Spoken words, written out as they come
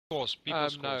Scores, people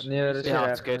scores. No. Yeah,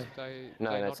 Yeah, it's good.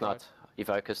 No, it's not.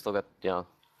 Evoker's still got, yeah.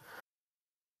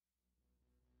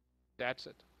 That's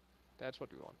it. That's what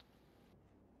we want.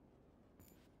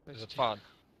 Is it fun?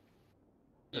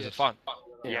 Is Yes. it fun?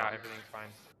 Yeah, everything's fine.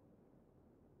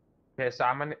 Okay, so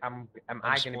am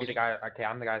I gonna be the guy? Okay,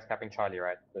 I'm the guy who's capping Charlie,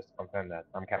 right? Just to confirm that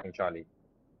I'm capping Charlie.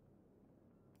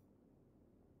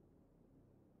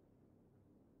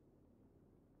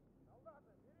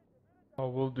 Oh,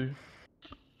 will do.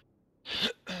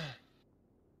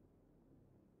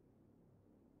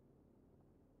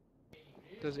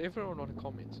 Does everyone want to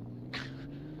comment?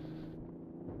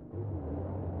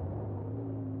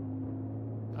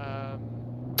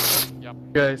 Yep.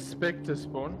 Guys, Spectre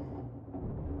spawn.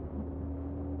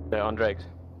 They're on Drakes.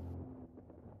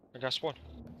 I got spawn.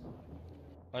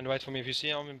 And wait for me, if you see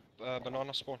him, I'm in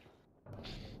banana spawn.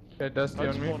 Okay, Dusty Don't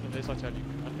on me. spawn unless I tell you.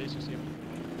 Unless you see him.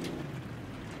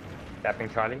 Capping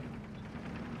Charlie.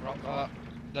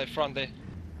 They front there.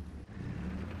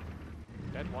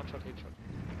 That one shot headshot.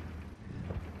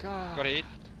 God. Got a hit.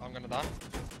 I'm gonna die.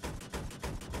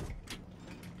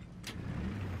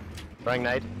 Throwing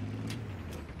nade.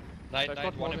 Nade, They've nade,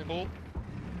 got one one in in. pool.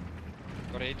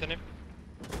 Got a hit on him.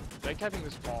 They're capping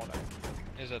this far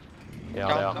though. Is it? Yeah,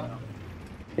 Counter?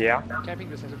 Yeah. Capping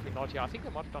this as if we're not here. I think they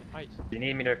might have done 8. You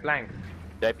need me to flank?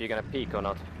 JP, you gonna peek or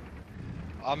not?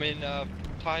 I'm in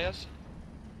tires.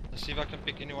 Let's see if I can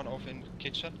pick anyone off in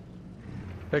kitchen.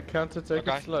 Hey, counter, take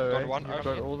Okay, it slow, got eh? one You've over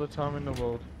got here. all the time in the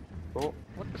world. Oh.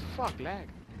 What the fuck, lag?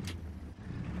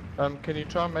 Can you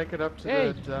try and make it up to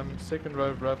Hey. the second row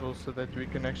of rubble so that we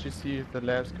can actually see the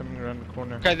labs coming around the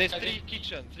corner? Okay, there's three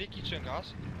kitchen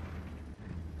guys.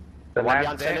 The One lab's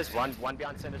behind there. centers, one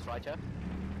behind centers right here.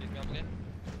 Get me up again.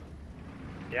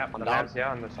 Yeah, I'm the down. lab's here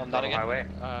on the I'm down double again. highway.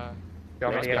 Uh, You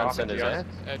want me Yeah, to get behind off into centers,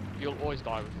 yours? and you'll always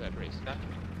die with that race. Yeah.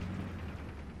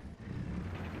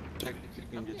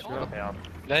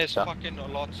 There's Yeah. fucking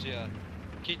lots here.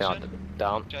 Yeah, Kitchen.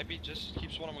 down. JP, just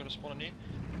keep spawn, I'm gonna spawn on you.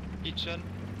 Kitchen.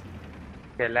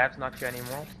 Okay, lab's not here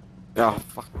anymore. Yeah,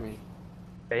 fuck me.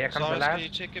 Okay, here comes the Cyrus, lab. can you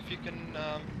check if you can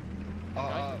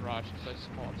Right, so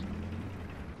smart.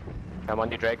 Come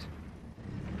on, you Drakes.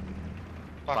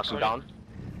 fuck, Fuck him sorry. down.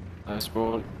 I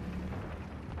spawn.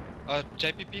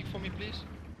 JP, peek for me, please.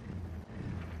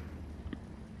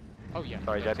 Oh yeah.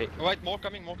 Sorry, that's JP. it. Oh, wait, more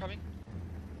coming.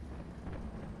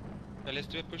 Okay, let's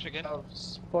do a push again.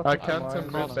 Counter,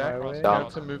 move back. Down.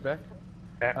 Counter, move back.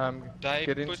 Yeah. They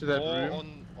Get put into that more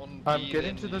room. on B Get than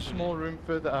into the usually. small room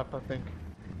further up, I think.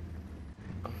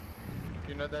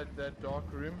 You know that dark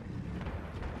room?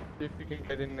 See if you can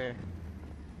get in there.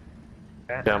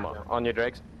 Yeah, I'm on your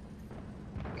Drakes.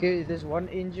 Okay, there's one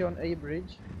NG on A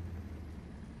bridge.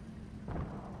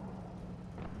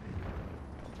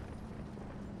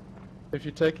 If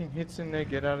you're taking hits in there,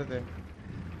 get out of there.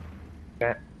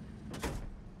 Okay.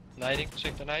 Nading,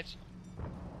 check the nades.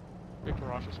 Big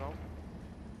barrage as well.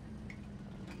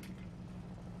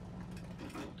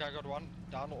 Okay, I got one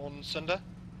down on Cinder.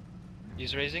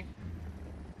 He's raising.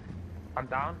 I'm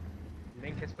down.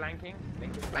 Link is flanking.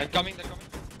 Link is They're flanking. coming, they're coming.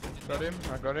 Got him,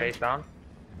 I got him. Face down.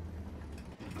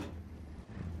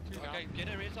 Okay,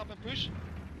 get a raise up and push.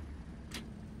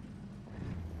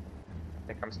 I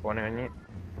think I'm spawning on you.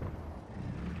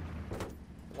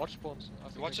 Watch spawns. I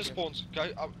think Watch the they're spawns. Go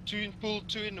two in pool,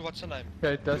 two in what's the name?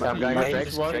 Okay, Dusty, I'm going you with just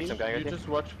Drakes, watch, Drakes, I'm going you with you. just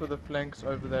watch for the flanks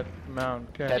over that mound,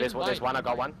 okay? Okay, there's one, I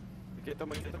got one. Get them.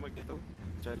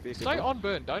 good. Stay on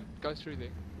burn, don't go through there.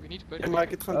 We need to burn. Ja, maar ik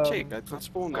het gaan checken, het gaat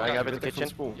spawnen. Going over the Het gaat kitchen.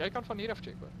 spawnen. Jij kan van hier af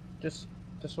checken.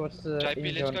 Just watch the JP,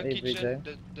 NG let's on go A bridge, eh?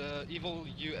 kitchen. The evil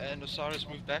you and Osiris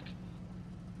move back.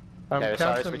 Okay,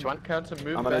 Osiris, which one? Counter,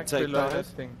 move I'm gonna back take below that. that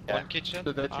thing, Yeah. One kitchen.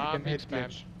 so that you can big hit spam.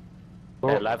 glitch.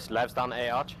 Yeah, labs down A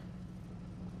arch.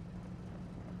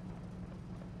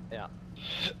 Yeah.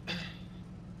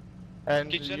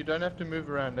 And Kitchen. you don't have to move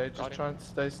around, eh? Got Just him. try and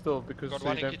stay still, because Got so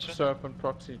one you in don't kitchen. show up on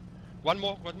proxy. One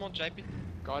more, JP.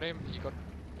 Got him. He got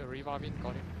a revive in.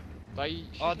 Got him. They.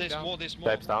 Oh, shooting there's down. more, there's more.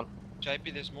 Tapes down.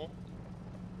 JP, there's more.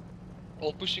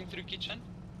 All pushing through kitchen.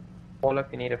 All if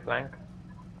you need a flank.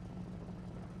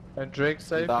 And Drake,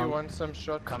 say if Down. you want some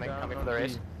shots Coming down for on the B.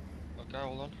 rest. Okay,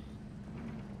 hold on.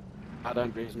 I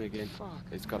don't raise me again. Fuck.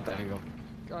 It's got the angle.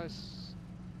 Guys.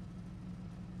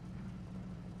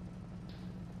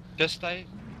 Just stay.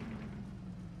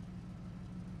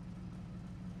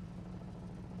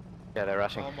 Yeah, they're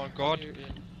rushing. Oh my god. You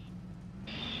in.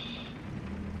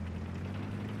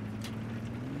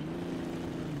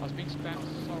 I was being spammed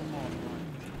so hard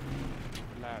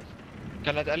by lab.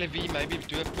 Can that LV maybe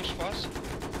do a push for us?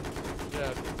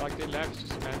 Yeah, like their lab is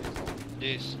just spamming.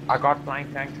 Yes. I got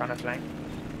flank tank trying to flank.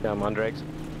 Yeah, I'm on Drakes.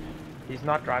 He's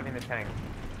not driving the tank.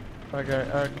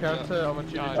 Okay, counter, I want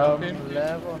you to Yeah, jump in.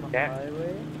 Lab on Yeah.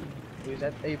 highway. Or is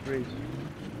that A bridge?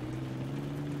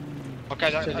 Okay,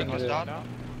 that Chilling was there. down.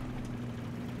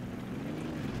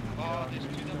 Oh, there's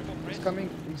two down for He's press. coming.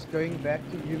 He's going back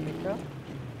to you, Mika.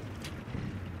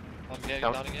 I'm getting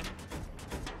Down. down again.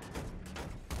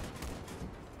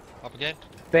 Up again.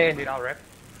 Stay in, dude, I'll rip.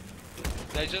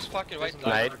 They just fucking wait.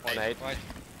 Nade, Wait, nade. wait,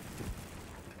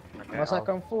 Okay, Must I I'll-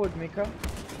 come forward, Mika?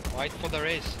 wait for the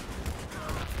race.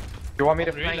 You want me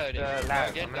to I'm flank reloading. the Go lab?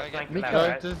 again, I'm gonna go flank the again.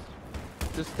 lab, No, guys.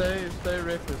 just stay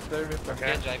ripper, stay ripper.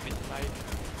 Okay. Again, JP.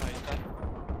 Okay.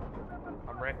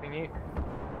 I'm ripping you.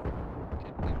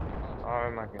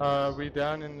 Oh my god. We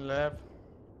down in lab.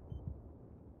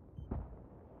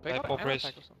 They got pop an ammo race.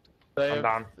 pack or something. They I'm have,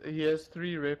 down. he has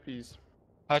 3 rippies.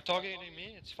 Targeting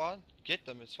me, it's fine. Get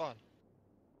them, it's fine.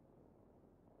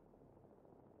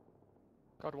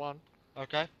 Got one.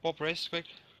 Okay, pop race, quick.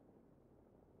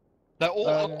 They're all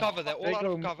up cover, they're all they out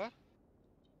go of cover.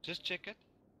 Just check it.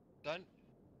 Don't.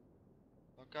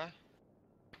 Okay.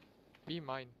 Be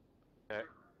mine.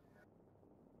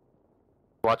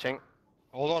 Watching.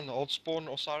 Hold on, old spawn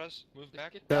Osiris. Move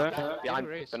back. Behind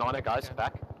race. banana, guys. Yeah.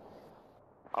 Back.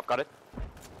 I've got it.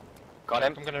 Got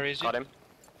him. I'm gonna raise you. Got him.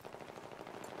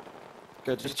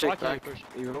 Okay, just Right check here, back. push.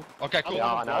 Evil. Okay, cool. Yeah,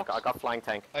 on I know. box. I got flying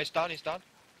tank. Oh, he's down, he's down.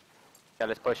 Yeah,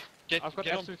 let's push. Get, I've got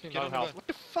get on, absolutely get no on the health. boat. What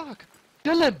the fuck?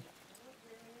 Dylan!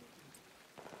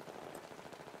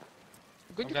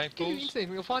 We're I'm going to going get pools. insane.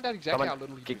 We'll find out Come exactly how on.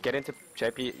 little he Get into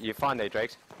JP. You find there,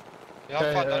 Drakes. Yeah, I'm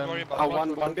Okay, fine, don't worry about Oh,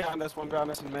 it. one behind us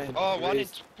in main. Oh, one in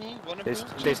Raised. pool, one in There's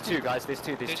pool. there's 2 guys. There's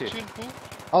 2. There's 2 in pool.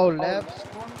 Oh, labs.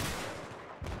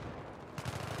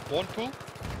 One pool.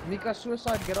 Mika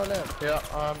suicide. Get on lab. Yeah,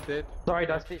 I'm dead. Sorry,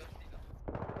 Dusty.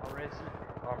 I'll raise you.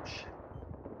 Oh shit.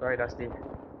 Sorry, Dusty.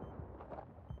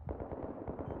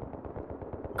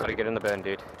 Gotta get in the burn,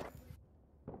 dude.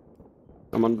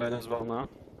 I'm on burn as well now.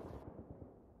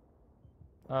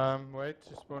 Wait,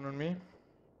 just spawn on me.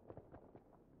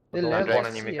 The Don't lab want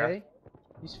is any, C, Mika. eh?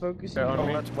 He's focusing. Yeah, on Oh,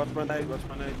 me. watch my nade, watch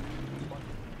my nade.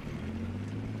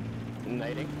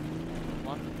 Nading.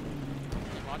 one.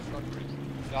 Smart's got freeze.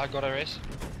 Yeah, I got a race.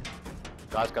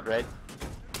 Guys got red.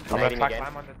 I'm gonna Nading try again.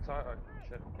 climb on the side. Oh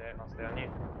shit, okay, I'll stay on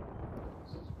you.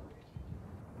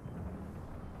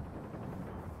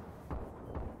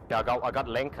 Yeah, I got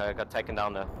Link. I got taken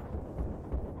down there.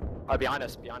 Oh, behind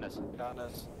us. Behind us.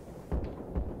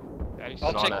 Yeah, he's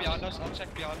I'll Banana. check behind us, I'll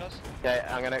check behind us. Okay,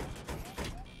 I'm gonna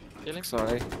killing.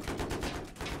 Sorry.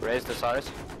 raise the Cyrus.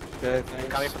 Okay, thanks.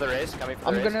 Coming for the raise. Coming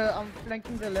for the raise. I'm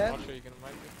flanking the lab. Not sure you're gonna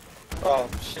make it. Oh,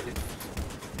 shit.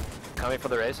 Coming for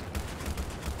the raise.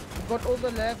 We've got all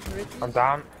the labs ready. I'm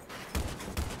down.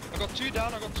 I got 2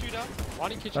 down, I got 2 down.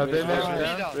 One in kitchen. No, they Raise, left raise, me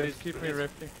down. down. Raise, keep me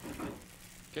ripping.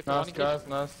 Get the one Nice, in kitchen. guys,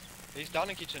 nice. He's down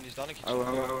in kitchen, he's down in kitchen. Oh,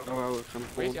 come Where's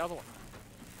forward. the other one?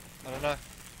 I don't know.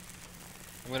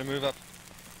 I'm gonna move up.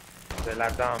 They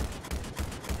lab down.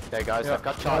 Okay, guys, Yeah. I've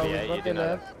got Charlie. we've Yeah, you got the didn't know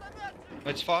lab. that.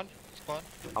 It's fine, it's fine.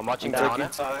 I'm watching I'm banana.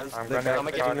 taking sides. I'm They're gonna I'm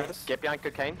back gonna behind us. get behind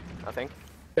cocaine, I think.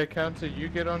 Okay, counter, you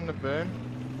get on the burn.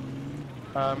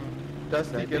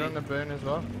 Dusty, get on the burn as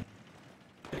well.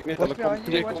 What's behind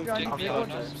you? What's behind Check you?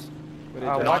 behind us. Watch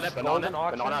Banana, golden banana,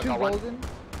 archer. banana, I Two got one. golden.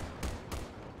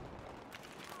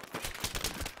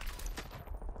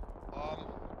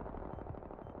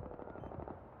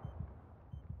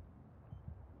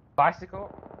 Bicycle.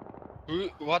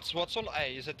 What's on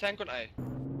A? Is it tank on A?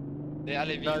 The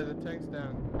LAV? No, the tank's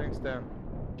down. Tank's down.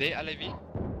 The LAV?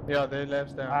 Yeah, their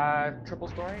lab's down. Triple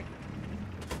story.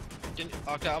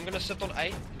 Okay, I'm gonna sit on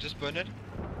A and just burn it.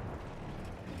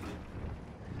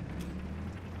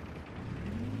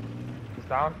 He's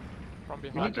down. From We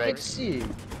behind. need to get C.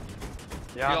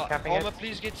 Yeah, I'm capping Armor, it.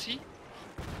 please get C.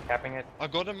 Capping it. I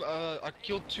got him, I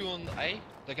killed 2 on A.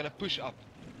 They're gonna push up.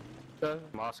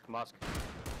 Mask, mask.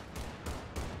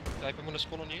 Type, I'm gonna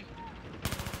spawn on you.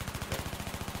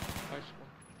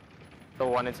 Still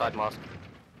one inside mask.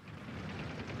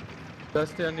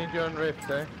 Dusty, I need you on rift,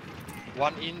 eh?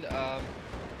 1 in,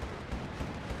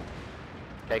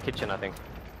 Okay, kitchen, I think.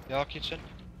 yeah, kitchen.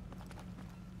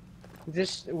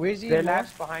 Where's he? The in labs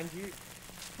last? behind you.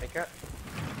 Mika.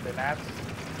 The labs.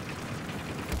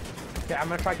 Okay, I'm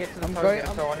gonna try to get to the I'm toe. going. Get a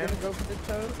I'm toe on him. gonna go for the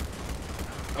toe. Okay,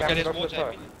 Okay, I'm there's going more for the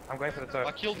toe. JP. I'm going for the toe.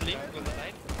 I killed Link with a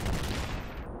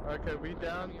nade. Okay, we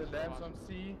down. The lab's on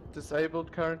C.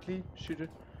 Disabled currently. Shoot it.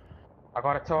 I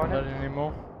got a toe on Not him.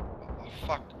 anymore. Oh,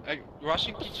 fuck. Hey,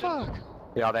 rushing kitchen. Fuck!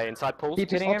 Yeah, are they inside pools? Keep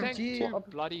hitting him. Tank G, two up-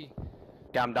 bloody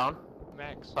Yeah, I'm down.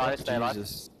 max. Cyrus, stay alive.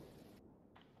 Jesus.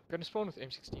 Gonna spawn with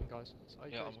M16, guys. So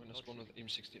Yeah, I'm gonna spawn with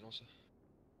M16 also.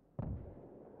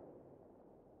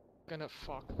 Gonna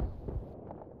fuck.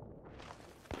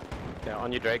 Yeah,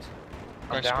 on your Drakes.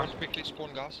 I'm Okay, down. spawn quickly,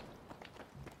 spawn guys.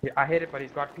 Yeah, I hit it, but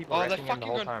he's got people Oh, they resting him the fucking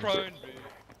whole went time. prone, bro.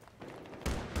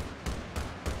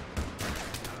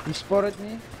 He spotted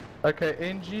me. Okay,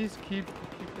 NGs, keep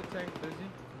the tank busy.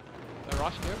 They're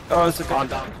rushing you. Oh, it's a On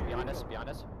guy. down. Behind us, behind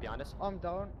us, behind us. I'm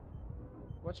down.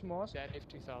 Watch Moss. Yeah,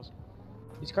 F2000.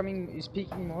 He's coming, he's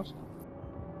peeking Moss.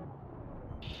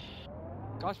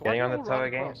 Guys, why Getting are on you the all tower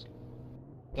running again. across?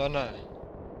 Don't know.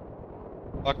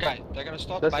 Okay, they're gonna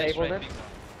start base Disabled it. raping now.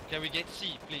 Can we get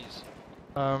C, please?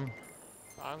 I'm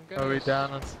gonna... Are we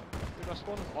down? Dude, I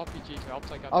spawned with RPG to help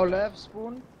take out Our the lab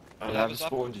spawn. I have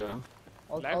spawned, yeah.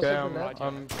 I'll Left take Okay, the side, lab. right.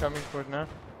 I'm coming for it now.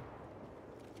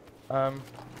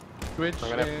 Switch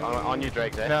I'm on your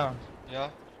Drakes, eh? now. Yeah?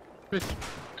 Switch.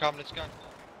 Come, let's go.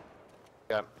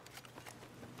 Yeah.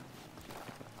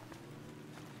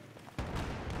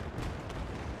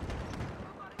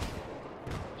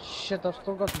 Shit, I've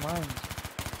still got mines.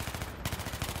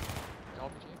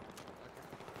 RPG.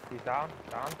 He's down,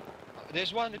 down.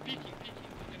 There's one peeking.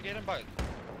 You can get them both.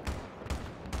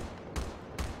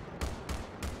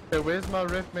 Hey, where's my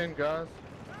ref man, guys?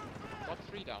 Got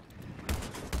 3 down.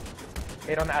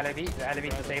 Hit on the LAV. The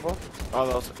LAV disabled. Oh,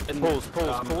 those in Pulls,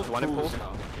 one in pulls.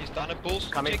 He's done a pulse.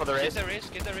 Coming for the Get race. the race,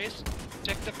 get the race.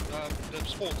 Check the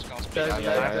spawns, guys. Okay, Please.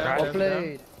 yeah. Well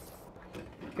played.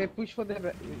 Okay, push for the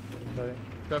back. Sorry.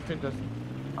 Jump in, just.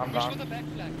 I'm Push for down. the back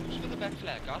flag. Push for the back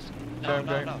flag, guys. Okay,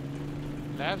 No. okay.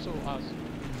 Labs or us?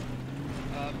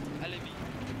 LAV.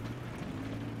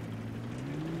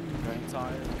 Going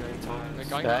tired, going tired. They're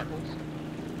going Yeah. for pulls.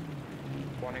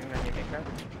 Spawning on your maker.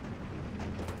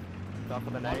 Down for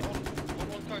the One nade. on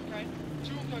cocaine.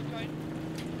 2 on cocaine.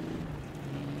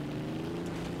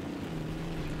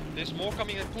 There's more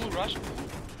coming at pool rush.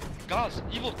 Guys,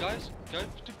 evil guys. Go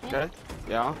to pool. Okay,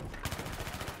 yeah.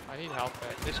 I need help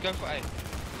there. Let's go for A.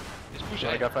 Let's push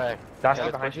Wanna A. go for A? That's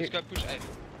Yeah, behind you. let's go push A.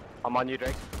 I'm on you,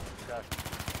 Drake. Go.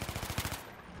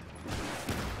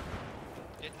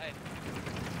 Get A.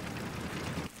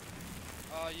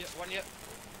 Yeah, one here.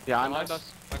 Yeah, I'm Behind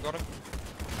us. I got him.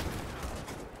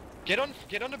 Get on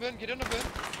the burn,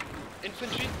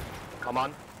 Infantry. I'm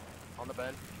on the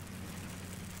burn.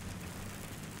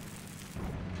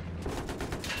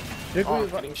 Rick, Oh, we-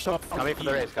 getting shot from Coming for the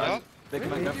E. race, guys. Yeah? They're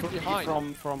coming Where are you from E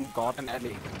behind? from Garden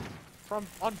Alley.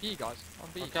 On B, guys. On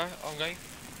B. Okay, I'm going.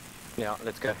 Yeah,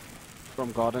 let's go.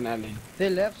 From Garden Alley. They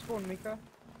left spawn, Mika.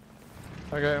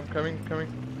 Okay, I'm coming.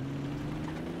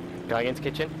 Going into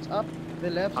kitchen. It's up. They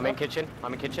left. I'm in up. kitchen.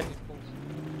 I'm in kitchen. Need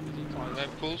pulls. Need We tires.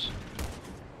 have pools.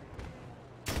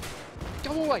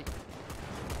 Go away!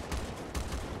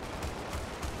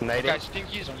 Nading. Okay,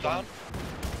 Stinky is down.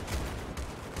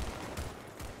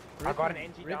 I got an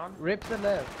NG down. Rip the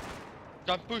left.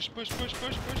 Come push. Nice,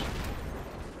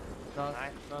 Nice.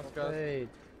 nice guys. Played.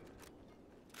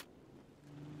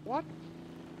 What?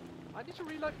 I need to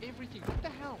reload everything. What the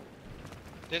hell?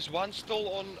 There's one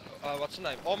still on, what's the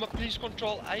name? Armor, please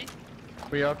control A.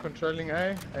 We are controlling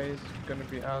A. A is gonna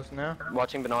be ours now.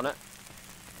 Watching banana.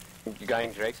 You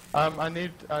going, Drake? I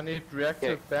need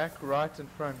reactor back, right, and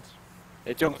front.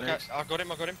 Hey, John, Okay, I got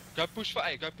him. Go push for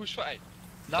A.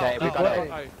 Now, Okay, we now. got Hey.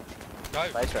 Oh,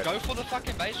 Go. Base rate. Go for the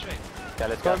fucking base rate. Okay,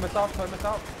 let's Throw go.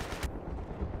 myself.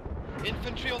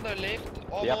 Infantry on the left,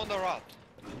 armor Yep. on the right.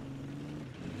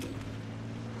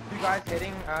 You guys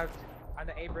heading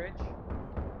under A bridge.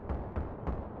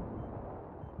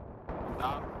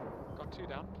 down. got 2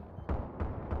 down.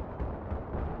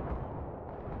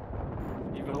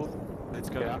 Evil. Let's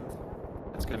go Yeah. left.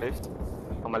 Let's go left.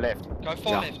 On my left. Go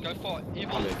far Yeah. left. Go far.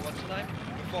 Evil. left. What's the name?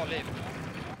 Go far left.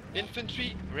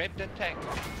 Infantry, rep the tank.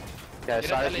 Okay, Get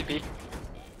Cyrus, an you LAV. peek.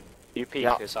 You peek,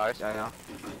 Yeah. Cyrus. Yeah.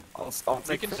 I'll We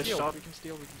take can the steal. shot. We can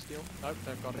steal. Nope,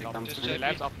 they've got it They up. come Just through. The JP,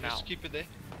 lab's up now. just keep it there.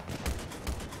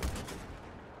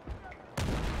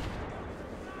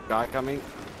 Guy coming.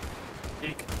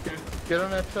 Get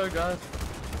on that toe, guys.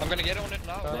 I'm gonna get on it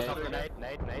now. No.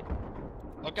 Nade.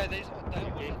 Okay, they're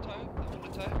on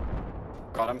the toe.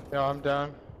 Got him. Yeah, I'm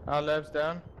down. Our lab's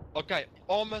down. Okay,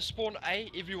 armor spawn A,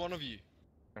 every one of you.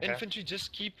 Okay. Infantry,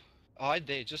 just hide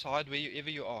there. Just hide wherever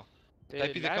you are. Their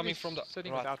Maybe they're lab coming is from the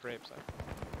sitting right. without reps.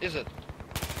 Is it?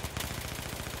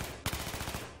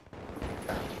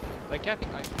 They're capping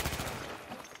A.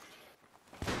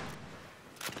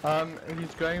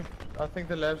 He's going. I think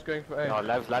the lab's going for A. No,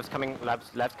 lab's coming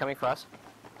for us.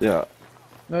 Yeah.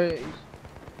 No, he's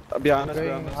Behind us, going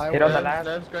behind us. highway. Hit on the Lab's,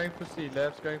 lab. lab's going for C.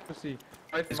 Lab's going for C.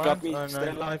 Wait, He's mine- got me. oh, no, Stay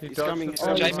alive. he He's dodged coming. it. He's Oh,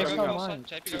 coming. he's JP He's go got coming. far mine.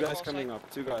 side. JP Two go guys far coming side.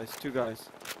 up. Two guys.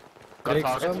 Got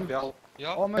Thanks. target. Bell.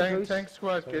 Yeah. Almost Tank, goes. tank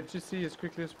squad, get to C as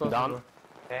quickly as possible. Down.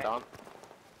 Okay. Down.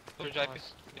 Sorry, JP.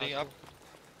 Nice. Getting up.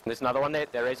 There's another one there.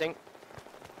 They're raising.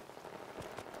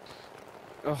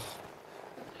 Oh,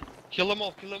 Kill them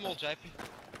all, JP.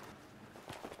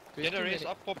 There's Get a too raise many.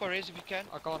 up, pop a raise if you can.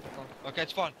 I can't. Okay,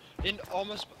 it's fine. In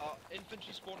almost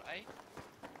infantry spawn A.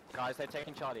 Guys, they're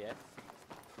taking Charlie, eh?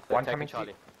 They're One taking coming to-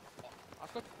 Charlie.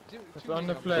 I've got It's two on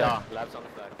the many flag. Yeah, labs on the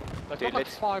flag. I've Dude, got like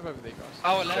let's... 5 over there, guys.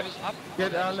 Our lab is up.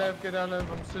 Get Our our lab is lab, get our lab.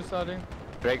 I'm suiciding.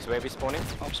 Dregs, where we spawning?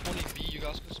 up. I'm spawning B, you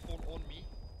guys can spawn on me.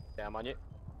 Yeah, I'm on you.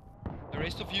 The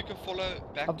rest of you can follow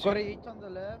back I've to... got a hit on the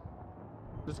left.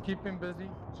 Just keep him busy.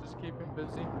 Just keep him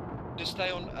busy. Just stay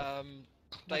on,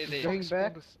 stay there. Going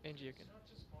back. Spawn with NG again.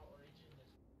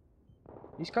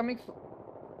 He's coming for...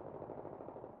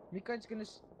 Mika's gonna...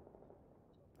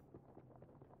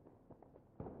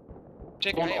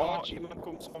 Check van A, A, Arch. iemand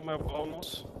komt van mij op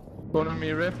ons. Spawn on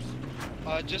me, reps.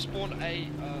 Just spawn A,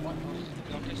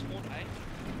 okay, spawn A.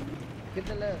 Get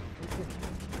the left.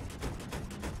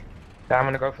 Yeah, I'm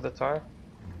gonna go for the tire.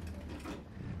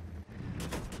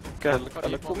 Kijk,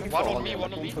 hulle kom nie One van on me, hulle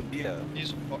one on kom me. vir B.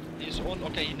 He's on,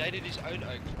 okay, he naded his own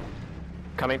oak.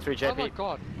 Coming through Oh my JP.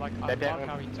 god, like I They're love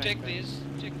how he Check tanked this,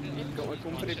 check this.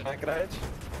 Kom vir die backride.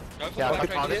 Go for Yeah, the I back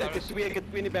found right, it. Ek het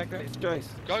twee in die backride. Joyce.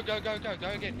 Go again.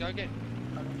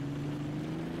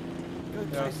 Go,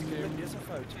 Ja, Joyce. skill. Dis 'n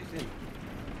fout. Chase in.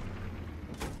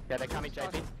 Yeah, they're coming,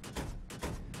 JP.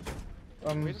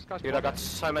 Where's this guy's Dude, I got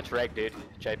so much reg, dude.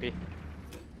 JP.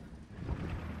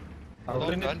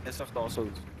 Done, done. Dis of daarso.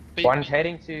 One's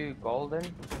heading to golden.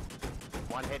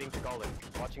 One heading to golden.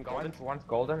 Watching golden. One's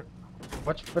golden.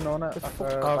 Watch banana.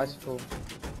 Bicycle.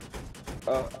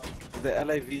 The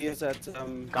LAV is at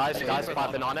Guys, by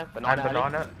banana. Banana. And alley.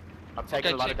 banana. I'm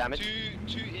taking a lot of check. damage.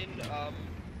 Two in,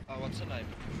 what's the name?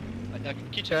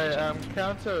 Kitchen. Okay,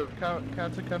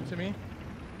 counter, come to me.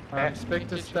 Okay.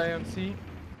 Spectre, stay on C.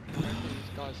 These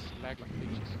guys lag like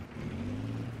bitches.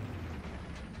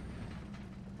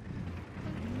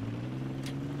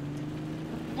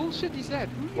 Bullshit is that?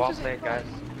 Who Well uses played, that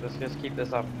guys. Let's just keep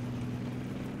this up.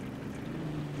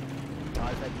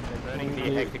 Guys, they're burning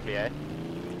me hectically, eh?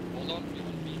 Hold on, you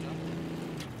want me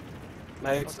now?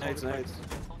 Nice.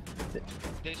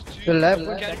 There's two. The lab Can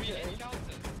was we actually- encounter?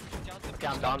 Okay,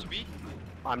 I'm Please down. come to me.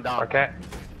 I'm down. Okay.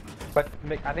 But I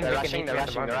think They're Mika rushing, needs they're me at the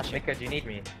rushing, they're moment. rushing. Mika, do you need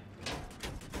me?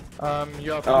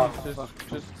 Yeah, Oh, please, fuck.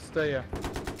 just stay here.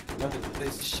 No,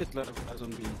 there's a shitload of guys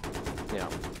on B. Yeah.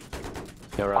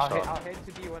 You're rush I'll hard. head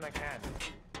to B when I can.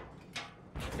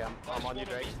 Yeah, I'm on you,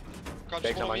 Drake. Come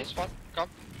Drake, spawn I'm on on me, you. it's fun. Come.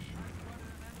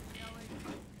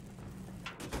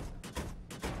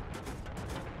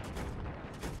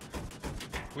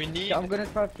 We need... I'm gonna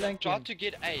try flanking. Try to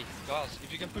get A, guys.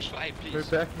 If you can push for A, please.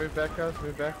 Move back, guys,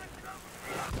 move back.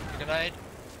 Grenade.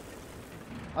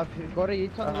 I've got a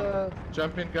hit on the...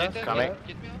 Jump in, Get guys. them, Coming.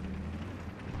 Get me out.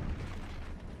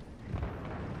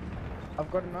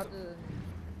 I've got another...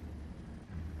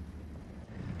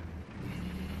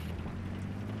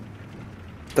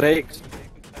 Drake.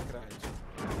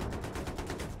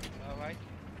 Wait.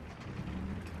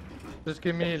 Just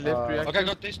give me left reaction. Okay,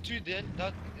 got there's two then.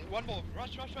 One more.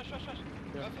 Rush. Go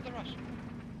for the rush.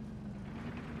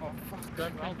 Oh fuck.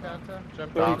 Jump in, counter.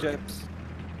 Jump Sorry, in. James.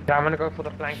 Yeah, I'm gonna go for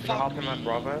the flank to Fuck help him at me.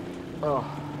 Bravo.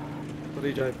 Oh.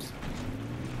 Sorry, James.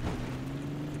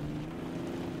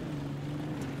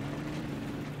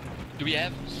 Do we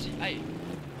have C A?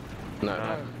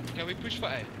 No. Can we push for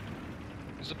A?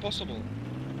 Is it possible?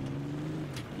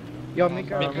 Yeah,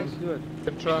 Mika, Mika. let's do it.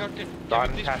 Can try. Can we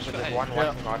Garden please passage, push for there's A? one Yeah.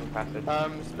 watching garden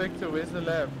passage. Spectre, where's the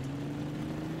lab?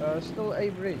 Still A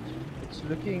bridge. It's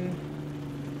looking...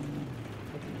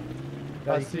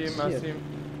 I you see can him, I it. see him.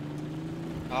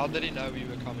 How did he know we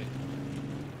were coming?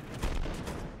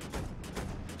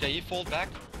 Okay, he fall back.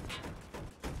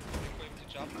 Wait for him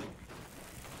to jump.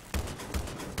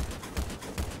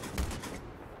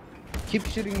 Keep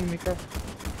shooting him, Mika.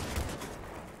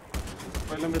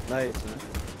 Speel hom met nice, hè.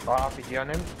 RPG on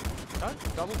him.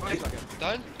 Don't double click like it.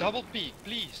 Don't double peek,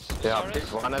 please. Yeah, Sorry.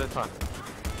 please, one at a time.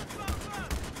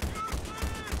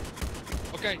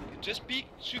 Okay, just peek,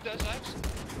 shoot those knives.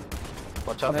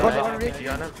 Watch out No, for What that. one, Rick?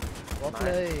 RPG on him. Well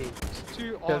played. It's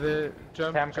two Okay, on. the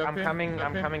jump, Okay, jump I'm in, coming. jump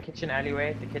I'm in. coming kitchen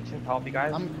alleyway. The kitchen to help you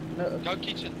guys. No, Go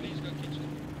kitchen, please go kitchen.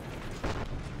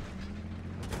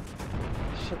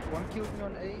 shit, one killed me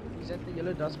on A. He's at the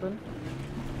yellow dustbin.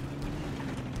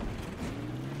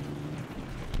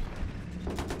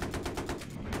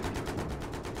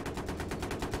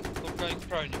 Stop going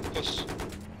prone, you push.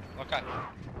 Okay.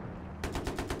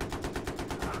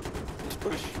 Just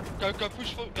push. Go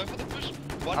for the push.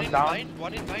 One I'm in down. main,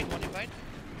 one in main.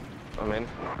 I'm in.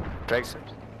 Drake's.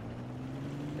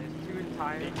 There's two in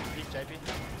time. Peek, JP.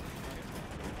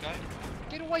 Okay.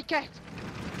 Get away, cat!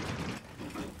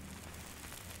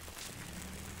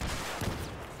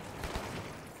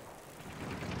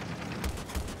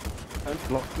 Don't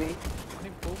block me. I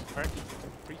think Paul's apparently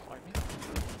pre-fight me.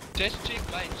 Just check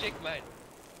main.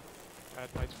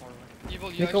 Mates far away. Evil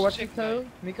Mika, Yost, watch your check toe.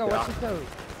 main. Mika, watch your toe.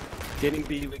 Getting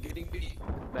B, we're getting B.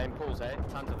 Main pulls, eh?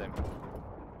 Tons of them.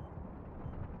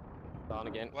 Down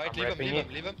again. Wait, I'm leave repping him, it.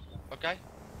 leave him. Okay.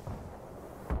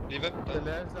 Leave him. The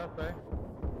lab's up, eh?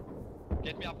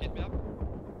 Get me up.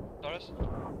 Taurus.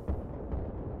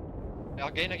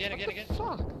 Again.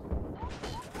 Fuck!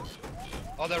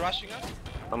 Oh, they're rushing us?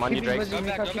 I'm on you, Keep him Drakes. busy, Go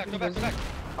back, Mika, go keep back. him busy.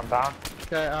 I'm down.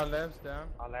 Okay, our lab's down.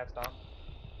 Our lab's down.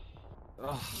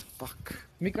 Oh, fuck.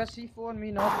 Mika, C4 on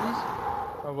me now,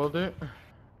 please. I will do.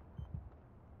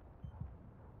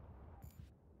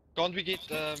 Can't we get,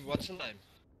 what's the name?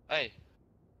 Hey,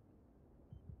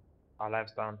 Our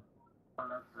lab's down.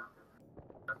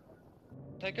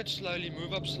 take it slowly,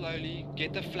 move up slowly,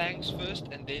 get the flanks first,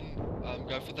 and then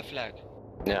go for the flag.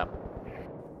 Yeah.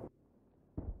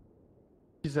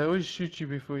 Because they always shoot you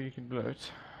before you can blow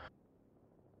it.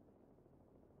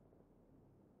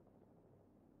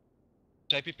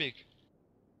 JP pick.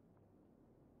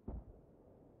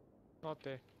 Not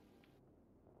there.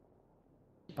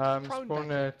 Prone Spawn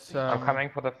back at, I'm coming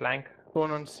for the flank.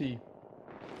 spawn on C.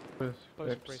 With Close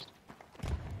reps. breast.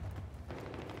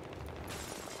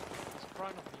 It's prone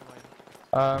on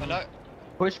me, Hello?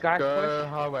 Push, guys, Go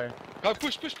highway. Go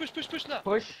push now.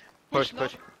 push. Push,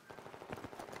 Push.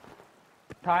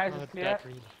 Tires Mine. is clear. That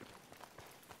really.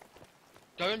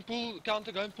 Go and pull,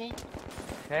 counter, go and pull.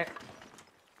 Okay.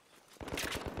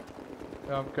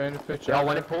 Yeah, I'm going to fetch Yeah, out.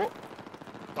 one in port.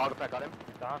 Target back, got him.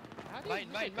 Down. How do you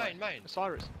Main. do that? Main.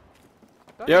 Cyrus.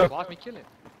 Don't Yeah. revive me, kill him.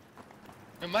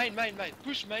 No, main.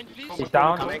 Push main, please. He's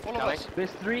down. Coming, All of coming. us.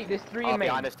 There's three Oh, in main.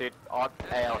 behind us, dude. Odd.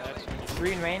 A out.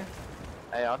 Three in main.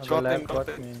 A out. Got the them, lab got got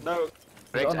them. me. No,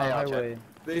 Drakes, On A our out, chat. highway.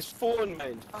 there's 4 in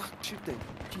main. Ah, shoot them.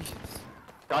 Jesus.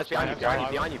 Guys, behind you.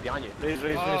 Raise,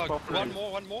 Oh, pop,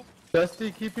 one more.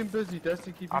 Dusty, keep him busy.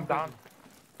 Dusty, keep him I'm down.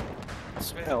 I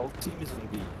swear, whole team is in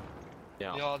B.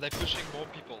 Yeah. Yeah, they're pushing more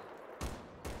people.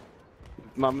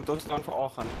 Maar we moeten ons dan voor al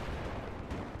gaan.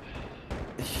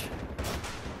 Jeez.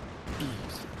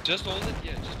 Just hold it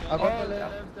here, just I hold got it. Oh, the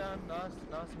lab. lab's down.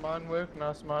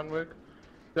 Nice mine work.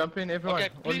 Jump in, everyone. Okay,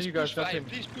 All please you guys, push jump A, in.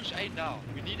 please push A now.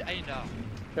 We need A now.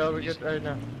 Yeah, we get A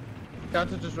now.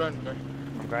 Counter, just run, bro.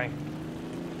 I'm going.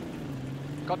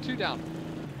 Got 2 down.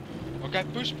 Okay,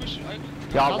 push. Yeah,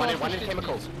 Another one in pushed into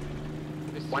chemicals.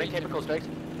 There's One in 3 chemicals, Drakes.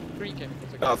 3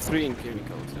 chemicals. Oh, 3 in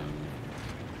chemicals, yeah.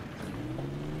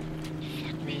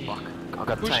 Fuck me. Fuck. I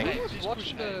got a Push tank. A. Who was Please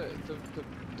watching push A.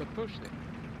 the push there?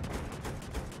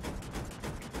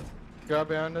 Go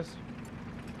behind us.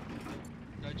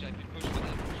 Go JP, push for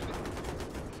them.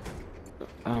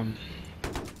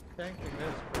 Tanking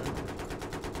this, bro.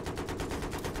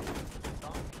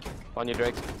 On your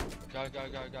Drakes. Go.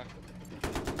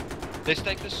 Let's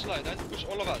take this slow, don't push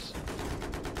all of us.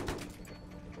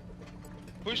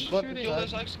 Push, What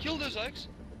kill those oaks.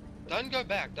 Don't go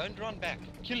back, don't run back.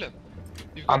 Kill him.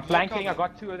 You've I'm got more flanking. I cover.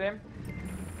 got 2 of them.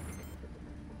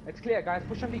 It's clear, guys.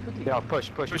 Push on me quickly. Yeah, push.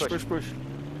 Push.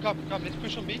 Come, let's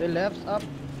push on B. The lab's up.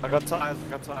 I got tires.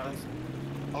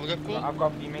 I'll go pull. I've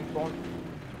got B main spawn.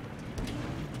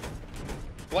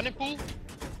 One in pull.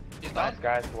 He's Nice, down.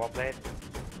 guys. Well played.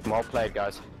 Well played,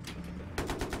 guys.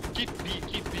 Keep B.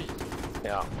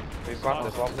 Yeah. We've got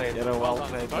this. Well played. Yeah, well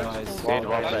played, guys. Dude, well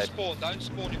Don't played.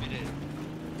 spawn if you're dead.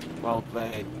 Well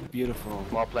played. Beautiful.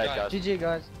 Well played, Guys. guys. GG,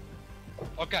 guys.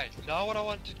 Okay, now what I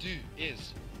want to do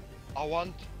is,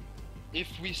 if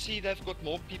we see they've got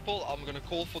more people, I'm gonna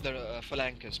call for the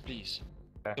flankers, please.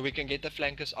 Okay. So we can get the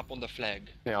flankers up on the flag.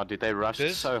 Yeah, dude, they rushed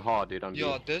This- so hard, dude, on B.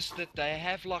 Yeah, that they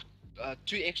have like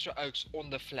 2 extra oaks on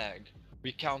the flag.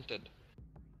 We counted.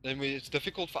 Then it's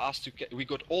difficult for us to we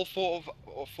got all four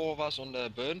of us on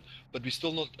the burn, but we're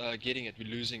still not getting it. We're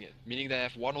losing it, meaning they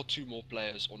have 1 or 2 more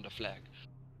players on the flag.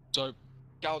 So,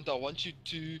 counter, I want you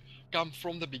to come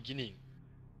from the beginning,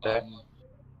 Okay.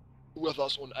 with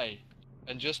us on A,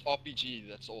 and just RPG.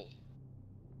 That's all.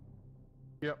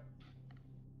 Yep.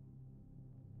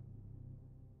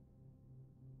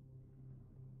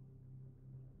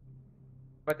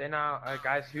 But then now,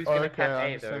 guys, who's Oh, gonna okay, cap I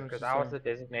A though? understand what Because you're I was saying. the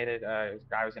designated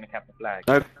guy who's gonna cap the flag.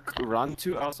 No, run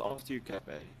to us after you cap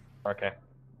A. Okay.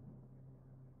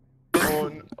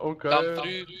 Or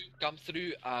go. Come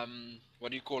through. What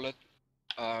do you call it?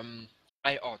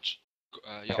 A arch.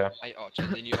 Yeah, Okay. A arch,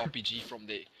 and then you RPG from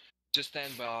there. Just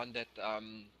stand behind that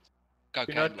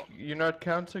cocaine block. You're not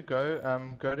counter,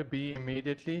 go to B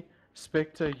immediately.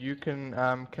 Spectre, you can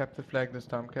cap the flag this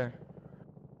time, okay?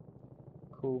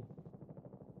 Cool.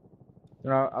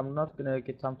 No, I'm not gonna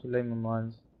get time to lay my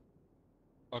mines.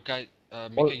 Okay, Oh,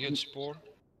 Mika, you can spawn.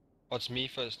 What's me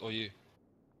first or you?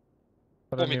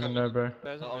 I don't me, even come know, me. bro.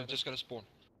 There's No, I'm a just gonna spawn.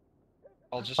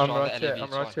 I'll just I'm try right the here. LAV, I'm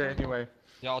it's right fine. here anyway.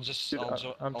 Yeah, I'll just, Dude,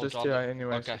 I'm I'll just draw here the...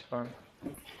 anyway, so Okay, it's fine.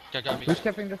 go, Mika. Who's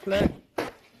capping the flag?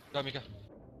 Go, Mika.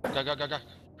 Go.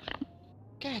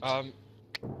 Get.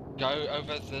 Go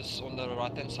over this on the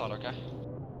right hand side, okay?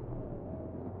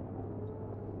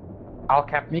 I'll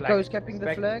cap the Miko flag. is capping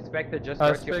the flag? Spectre, just Uh,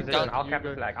 go to your Spectre, position. I'll you cap go.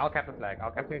 the flag. I'll cap the flag.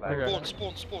 I'll cap the Okay, flag.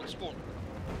 cool. Spawn.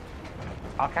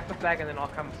 I'll cap the flag and then I'll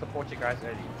come support you guys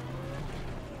early.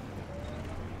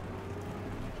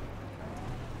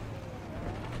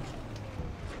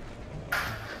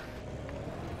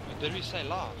 Did we say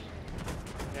live?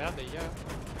 Yeah, they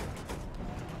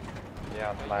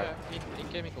Yeah, the flag. in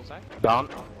chemicals, eh? Down.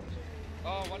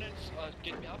 Oh, one is,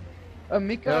 get me up.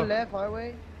 Miko Yeah. left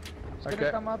highway. He's Okay.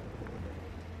 gonna come up.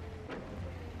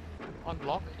 On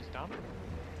block, he's down.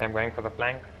 I'm going for the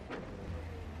flank.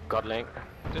 Got link.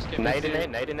 Just get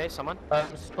Nade in there, someone.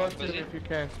 Spot him busy. if you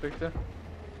can, Spectre.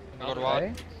 I got Okay.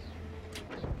 one,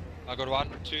 I got 1,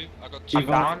 2, I got 2. I'm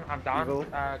down. I'm down. Evil.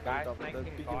 Guys, Hold up, flanking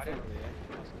big in garden. front of me,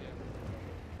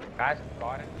 Guys,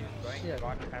 garden is going Yeah.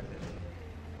 garden passage.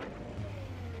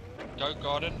 Go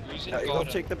garden, who's in Yeah, Evil,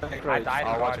 garden? check the back I right. died in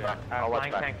I'll watch garden. back. I'll watch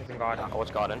Flying back. tank is in garden. I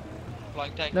watch garden.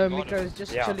 Flying tank No, in garden. Miko is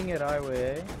just Yeah. chilling at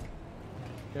highway, eh?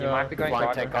 You might be going Flying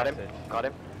garden tank, got him. passage. Got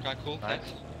him. Okay, cool, Nice.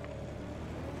 thanks.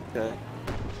 Okay.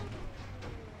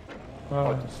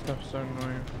 Oh, this stuff's so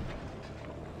annoying.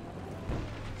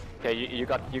 Okay, you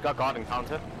got garden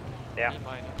counter. Yeah. B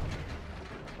minor.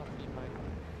 Not B minor.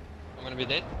 I'm gonna be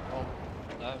dead. Oh,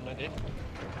 No, I'm not dead. just need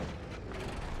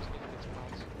to get some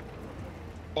pounds.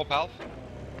 Pop health.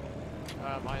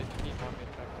 I need one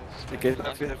mid practice. Okay,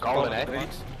 if you have Golden, eh?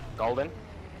 drinks. Golden.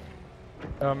 I'm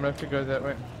gonna have to go that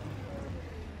way.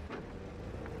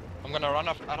 I'm gonna run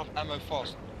out of ammo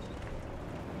fast.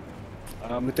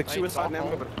 Moet ik suicide Hey,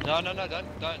 nemen? No,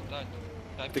 don't.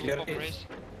 Don't To full get pop it. race.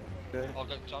 Okay. I'll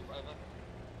go jump over.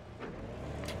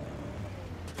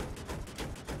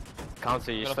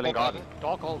 Counter, you Gonna still in pop garden.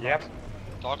 Dog hold. Yep.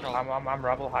 Dark health. I'm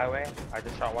rubble highway. I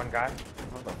just shot one guy.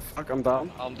 What the fuck, I'm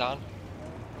down. I'm down.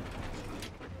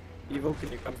 Evil,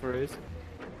 can you come for it? The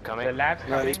Coming. lab's Yeah,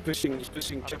 coming. he's pushing I'm chips,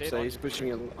 dead eh? on He's you.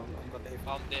 pushing on the left.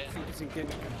 I'm dead. I think he's in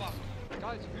chemical. Fuck.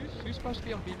 Guys, who's supposed to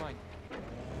be on B mine?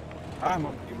 I'm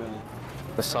on you, man.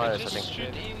 The Cyrus, I Just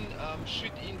think.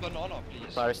 shoot in banana,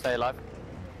 please. Cyrus, stay alive.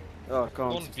 Oh, I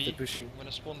Spawn can't. B. They're pushing. I'm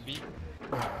gonna spawn B.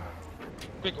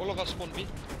 Quick, all of us spawn B.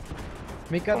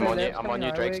 Miko, I'm the on you, left's I'm on coming you,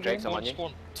 highway Drakes, again. I'm on you.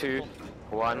 Spawn. 2, Spawn.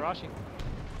 They're 1. rushing.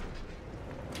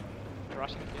 They're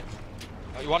rushing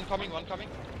again. One coming.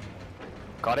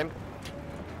 Got him.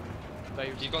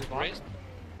 They You got raised?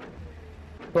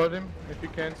 Spot him if you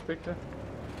can, Spectre.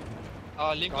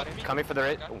 Link Got got him. me. Coming for the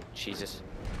red. Okay. Oh, Jesus.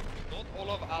 Not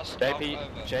all of us JP,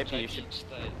 jump over. JP, you should-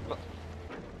 stay.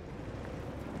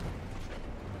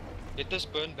 Get this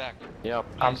burn back. Yeah.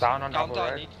 I'm Please. down on Counter, double I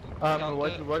road.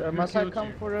 need What who Must I killed come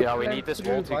you? for a Yeah, we flank need this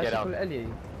through wall to get out. bicycle alley?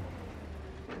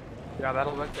 Yeah,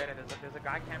 that'll work better. There's a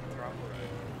guy camping rubble road.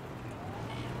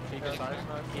 Take Cyrus.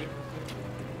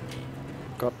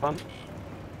 Got one.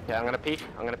 Yeah, I'm gonna peek.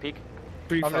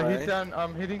 Free I'm gonna fire. hit down.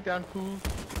 I'm hitting down pools.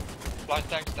 Flying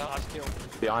tanks down. Last kill.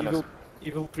 Behind us.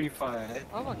 Evil pre-fire, eh?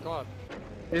 Oh my god.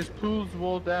 Is pools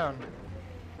wall down?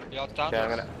 Yeah, it's down. Yeah, I'm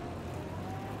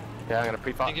gonna I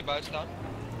pre-fire. think your boat's down.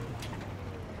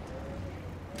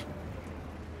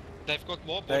 They've got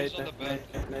more They, bodies on the burn.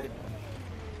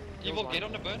 Evil, get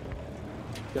on the burn.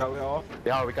 Yeah, we are.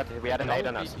 Yeah, we had a nade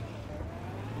on us.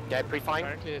 Okay, pre-firing.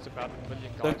 Apparently there's about a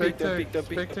million Don't guys. peek, don't peek, don't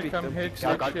peek, Spectre, don't peek, come don't head peek.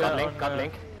 Yeah, glitch here got link, on, got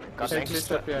link. Got Take link.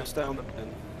 glitch up here. Stay on the pen.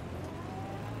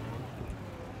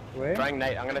 Where? Throwing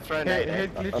nade. I'm gonna throw a Head, nade.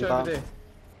 head glitch I'm over down. there.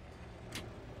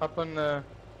 Up on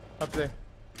up there.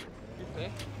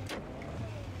 Okay.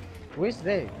 Where's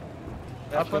they?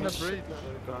 Up on the Guys, bridge.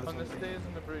 guys, On the stairs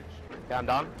on the bridge. Yeah, I'm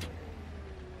down.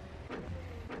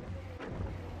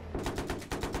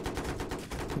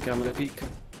 Okay, I'm gonna peek.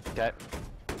 Okay.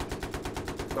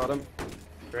 Got him.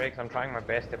 Drakes, I'm trying my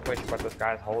best to push, but this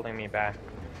guy's holding me back.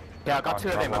 Yeah, I got two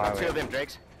of them. I got Highway. two of them,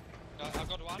 Drakes. I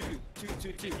got one.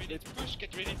 Two. Get ready to push.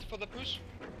 Get ready for the push.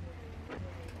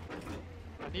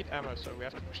 I need ammo, so we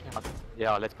have to push now.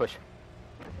 Yeah, let's push.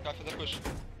 Go for the push.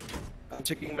 I'm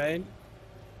checking main.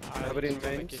 Have it in still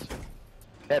make mains. it.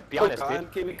 Yeah, behind us, Okay, dude.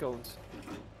 and chemicals.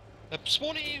 They're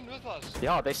spawning in with us.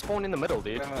 Yeah, they spawn in the middle,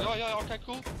 dude. Yeah, okay,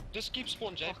 cool. Just keep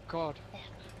spawn, Jay. Oh god.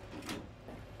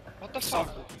 What the fuck?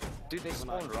 Dude, they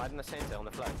spawn right in the center on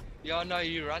the flag. Yeah, no,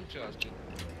 you ran to us, kid.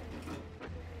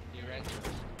 You ran to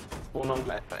us. One on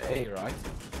A, right?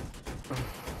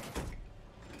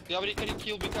 Yeah, but can you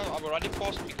kill Mika? I'm running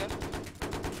past Mika.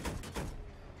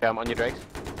 Yeah, I'm on you, Drakes.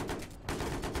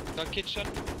 Go kitchen.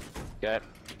 Okay.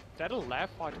 That'll lab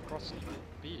fight across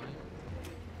B.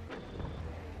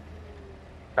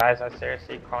 Guys, I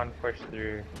seriously can't push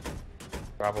through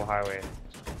gravel highway.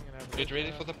 Get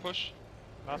ready for the push.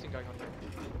 Nothing going on there.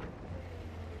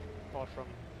 Apart from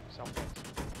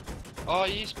south. Oh,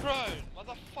 he's prone,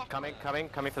 motherfucker.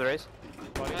 Coming for the race.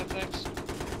 Body. Yeah, thanks.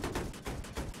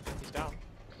 He's down.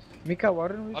 Mika, why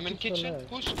don't we I'm in push the kitchen. left?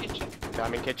 Push kitchen. Okay,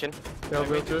 I'm in kitchen. Yeah,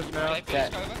 we'll do it now. Okay,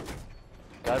 let's go over.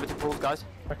 Go over to pools, guys.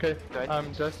 Okay, Good.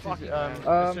 Dusty, Fucking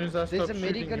as soon as I There's stop a medi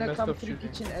shooting, you gonna must come stop through shooting.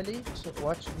 kitchen alley. So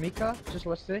watch Mika, just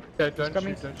watch there. Okay, don't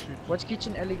coming. shoot, don't shoot. Watch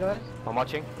kitchen alley, guys. I'm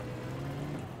watching.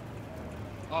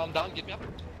 Oh, I'm down, get me up.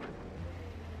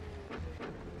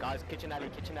 Guys, kitchen alley.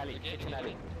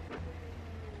 Okay.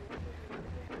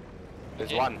 There's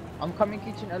Okay. one. I'm coming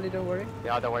kitchen alley, don't worry.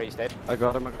 Yeah, don't worry, he's dead. I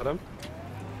got him.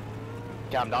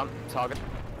 Okay, I'm down. Target.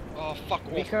 Oh, fuck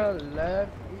off. Mika,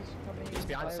 left is coming. He's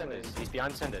behind highway. cinders. He's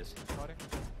behind cinders. Fighting.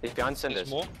 He's behind There's cinders.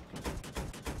 more.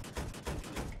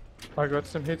 I got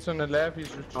some hits on the lab,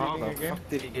 he's How retreating the again. fuck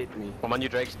did he get me? I'm on you,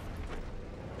 Drakes.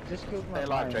 Just killed my Stay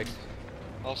alive, mine. Drakes.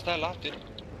 I'll stay alive, dude.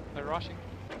 They're rushing.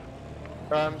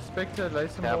 Spectre, lay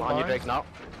some Okay, I'm more on you, lines. Drakes now.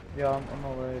 Yeah, I'm on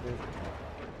my way, dude.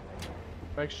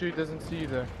 Make sure he doesn't see you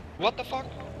there. What the fuck?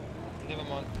 Never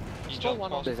mind. He Still jumped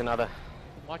one past. There's another.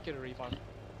 Might get a revive.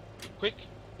 Quick,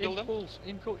 kill In them. pools.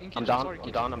 In kitchen. I'm down. Sorry, I'm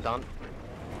kitchen. down. I'm down.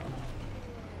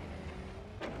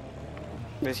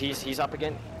 He's up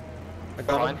again. I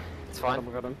got Fine. him. It's I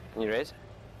fine. got him. Can you raise?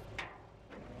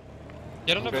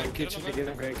 Get on I'm the going boat. Get on kitchen the again.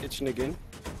 boat. I'm going kitchen again.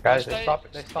 Guys, Stay- they stay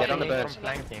stop on the me bird. from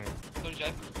flanking. Sorry,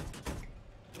 Jay.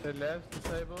 The lab's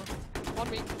disabled. On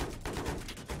me.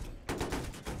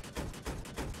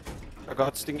 I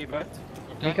got stingy bat.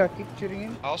 Okay. Mika, keep shooting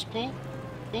him. House pool.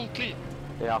 Pool clean.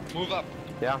 Yeah. Move up.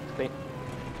 Yeah. Clean.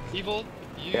 Evil,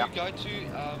 you Yeah. go to,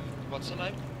 what's the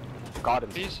name?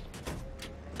 Gardens. Please.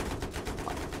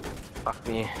 Fuck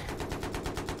me.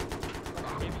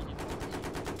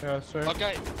 Yeah, sorry.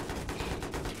 Okay.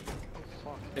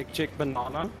 Egg check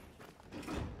banana.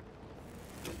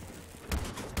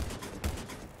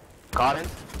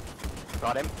 Gardens.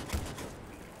 Got him.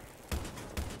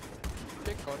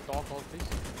 Check, got dark hold, please.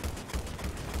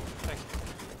 Thanks.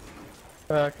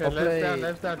 Okay, I'll left play- down,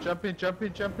 left down. Jump in, jump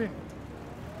in, jump in.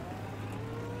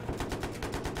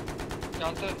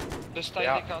 Counter. Just stay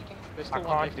Yeah. there, counter. There's I still one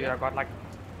can't, left dude. here. I got like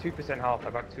 2% health.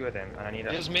 I got 2 of them, and I need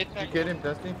a. There's med You pack. get him,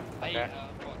 Dusty. Hey, Okay.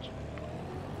 watch.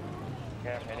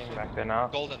 Okay, I'm heading back there now.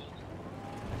 Golden.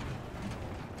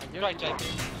 Here Right, we Jay. go.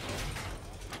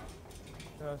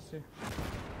 Yeah, I see.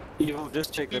 Evil,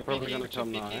 just check. They're Two probably picking, gonna two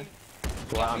come now, eh?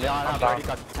 picking. Yeah, I'm I've already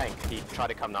down. got the tank. He tried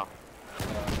to come now.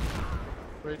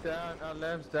 We're down, our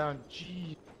lab's down.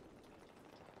 Gee.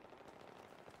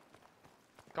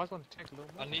 Guys want to tank a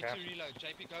little more? I need Okay. to reload.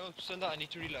 JP, go. Cinder, I need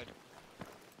to reload.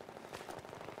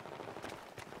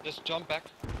 Just jump back.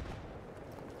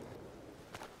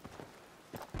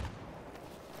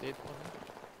 Dead one.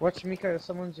 Watch Mika,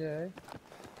 someone's here.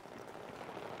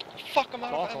 Fuck, I'm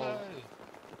out of Awful. ammo.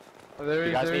 Oh, there You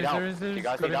is, guys there need is, help. there is, there You is.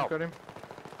 guys Got need him, help. got him.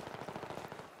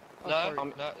 Oh, No,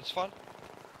 sorry. no, it's fine.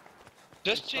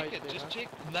 Just It's check right it, there, just huh? check.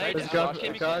 There's Nade a out guy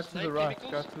chemicals, to the nade right,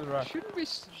 chemicals. guy to the right. Shouldn't be, you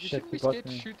Shit, shouldn't he be got scared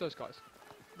to me. shoot those guys.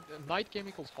 Night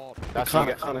chemicals hard. Dusty, can't,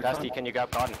 you I can't. Dusty, can you go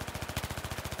up garden?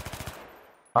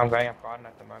 I'm going up garden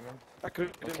at the moment. I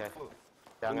couldn't get Okay. him full.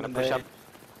 Yeah, I'm gonna And push they- up.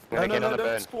 I'm gonna get on the don't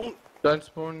burn. spawn. Don't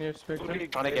spawn near Spectre.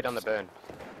 Trying to get on the burn.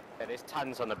 Yeah, there's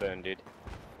tons on the burn, dude.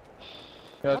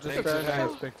 Yeah, What just the stay hell?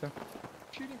 near Spectre.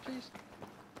 Shooting, please.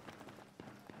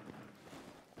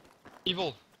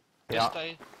 Evil, Yeah. just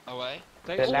stay away.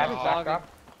 They The all lab is back reviving. up.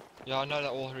 Yeah, I know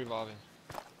they're all reviving.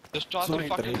 Just try to Sorry,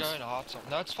 fucking Drakes. go and hard something.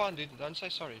 No, it's fine, dude. Don't say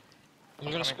sorry. I'm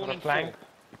gonna Coming spawn for in the flank.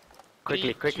 4.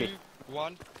 Quickly, 3, quickly. 2,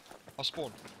 1. I'll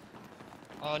spawn.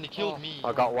 Oh, and he killed Oh. me.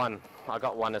 I got one. I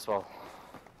got one as well.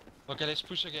 Okay, let's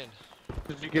push again.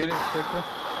 Did you get him,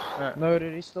 Spectre? No,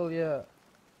 dude, he's still here.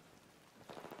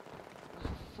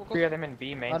 Fuck 3 off. of them in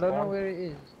B main I don't know spawn. where he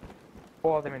is.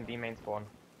 4 of them in B main spawn.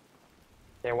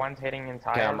 Okay, one's heading in Okay,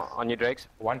 tires. I'm on you, Drakes.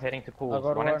 One's heading to pools.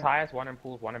 got One in one. tires, one in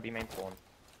pools, one in B main spawn.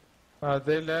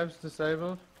 Their lab's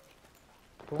disabled.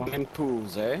 One in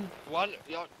pools, eh? 1,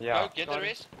 yeah, Yeah. go, get the Got him.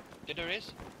 rest. Get the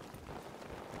rest.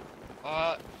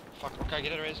 Fuck, okay, get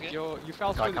the rest again. You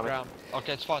fell Guy through the coming. ground.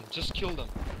 Okay, it's fine. Just kill them.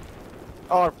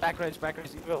 Oh, back range,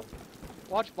 evil.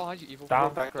 Watch behind you, evil.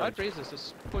 Down. Back Don't range. raise this. This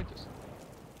is pointless.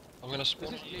 I'm gonna This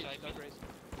spawn is you, me. JP. Don't raise.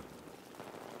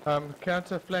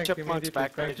 Counter flank Chipmunks immediately,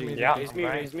 back flank ranging. immediately. Yeah. Raise me,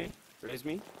 Right. raise me, raise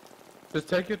me. Just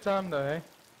take your time though, hey?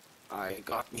 I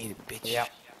got me, bitch. Yeah.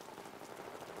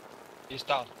 He's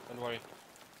down. Don't worry.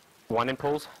 One in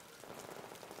pools.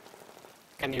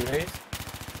 Can you raise?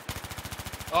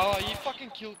 Oh, he fucking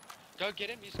killed. Go get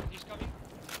him, he's coming.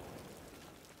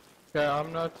 Okay,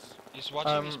 I'm not. He's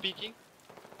watching, he's peeking.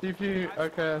 See if you.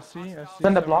 Okay, I see. Cinder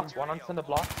someone. blocks, one on cinder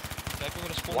blocks, Okay, we're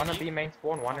gonna spawn one on here. B main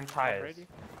spawn, one in tires. Ready?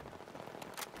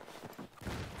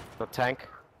 Got tank.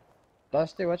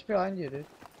 Dusty, watch behind you, dude.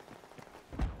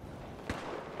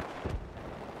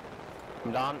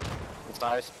 I'm down. It's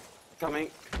nice. Coming.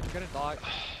 I'm gonna die.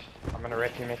 I'm gonna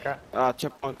rep you, Mika.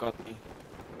 Checkpoint got me.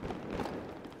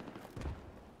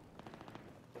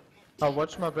 I'll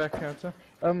watch my back counter.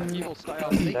 Evil, stay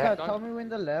out. Mika, Don't- tell me when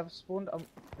the lab spawned.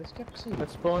 Let's cap C. It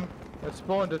spawned. It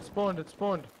spawned. It spawned. It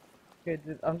spawned. Okay,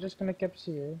 dude, I'm just gonna cap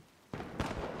C, eh?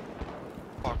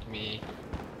 Fuck me.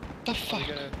 The Are fuck? we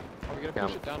gonna Yeah,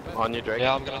 push it down, man? on you, Drake.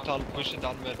 Yeah, I'm gonna tell push it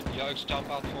down mid. Yokes, jump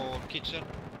out for kitchen.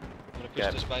 I'm gonna push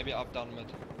Yeah. this baby up down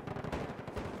mid.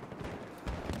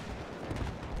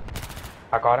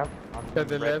 I got him. I'm Okay,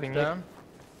 the left repping you. down.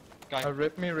 Okay,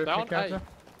 Rip me Down, counter.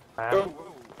 Go,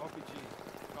 RPG.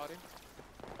 Got him.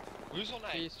 who's on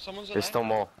A? Please. Someone's on There's A? still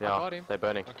more. I Yeah, got him. they're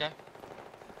burning. Okay.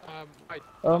 Wait.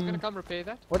 I'm gonna Um, come repair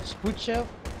that. what's Butcher?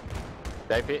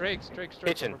 JP, Drake's,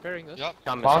 Kitchen. I'm repairing this. Yep.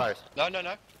 come Boss. inside.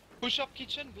 No. Push up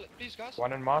kitchen, please guys.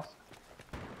 One in Moss.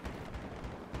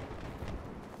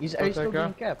 He's Where'd still they go?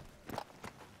 being capped.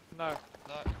 No.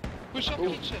 No. Push up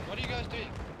kitchen, what are you guys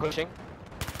doing? Pushing.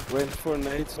 Went for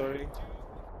nade, sorry.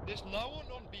 There's no one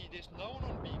on B, there's no one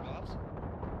on B, guys.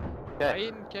 Yeah,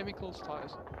 Main chemicals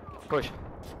tires. push.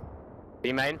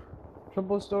 B main.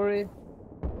 Triple story.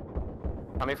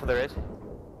 Coming for the red.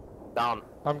 Down.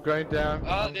 I'm going down.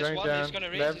 I'm There's going one, down. he's gonna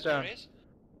rest, Left he's down. gonna rest.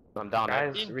 I'm down.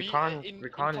 Guys, In we B- can't in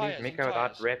leave tires, Mika in without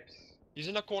tires. reps. He's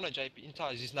in the corner, JP, in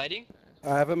tires, he's nading.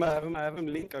 I have him,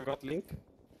 link, I got link.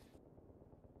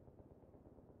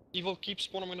 Evil, keep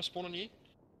spawn, I'm gonna spawn on you.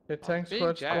 The tank Big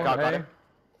squad jab. spawn Got A. him.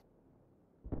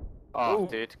 Oh, Ooh.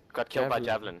 dude, got killed by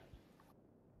Javelin. javelin.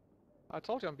 I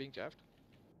told you I'm being jabbed.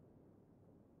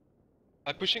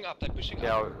 They're pushing up, they're pushing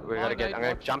Yeah, up. we gotta Oh, get. mate, I'm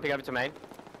gonna watch. jumping over to main.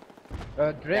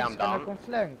 Drake's I'm gonna down. come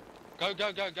flank. Go.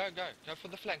 Go for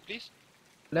the flank, please.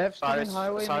 Left steering Cyrus,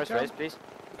 highway, Cyrus, Mika. race, please.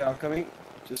 Yeah, I'm coming.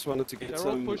 Just wanted to get They're all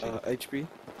some pushing. HP.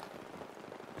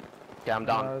 Yeah, I'm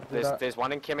down. did I- There's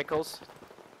one in chemicals.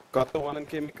 Got the one in All of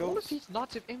chemicals. these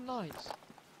nuts have M9s.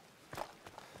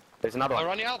 There's another They're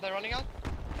one. running out.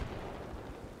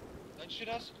 Don't shoot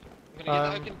us. I'm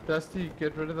gonna get the open. Dusty,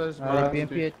 get rid of those mines. dude.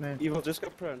 BMP8, man. Evil, just go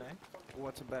prone, eh?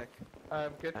 What's it back?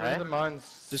 Get rid Eh? of the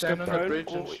mines. Just Stand go on the prone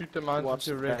bridge and or shoot the mines watch with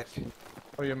your the Rex. back?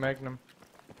 Or your Magnum.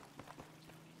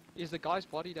 Is the guy's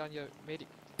body down here medic?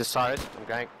 Just Cyrus, I'm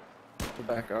going. The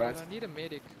back, But alright. I need a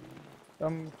medic.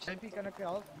 JP gonna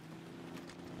help.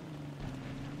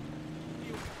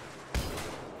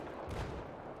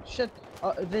 Shit,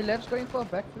 the lab's going for a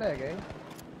back flag, eh?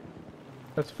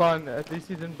 That's fine. At least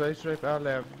he didn't base rape our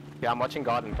lab. Yeah, I'm watching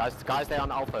garden. Guys, they're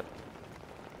on alpha.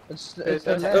 It's Hey, the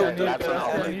Dusty, lab. I need, Labs on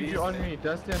Dusty, I alpha. need you on me.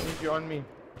 Dusty, I need you on me.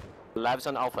 Labs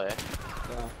on alpha, eh?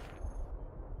 Yeah.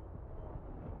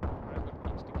 I've got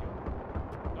things to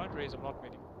kill. Don't raise, I'm not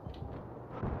medic.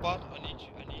 But I need you.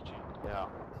 Yeah.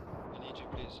 I need you,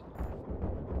 please.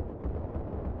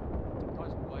 The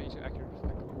guy's way too accurate for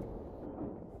that car.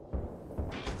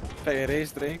 Ga je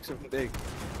race Drakes of niet?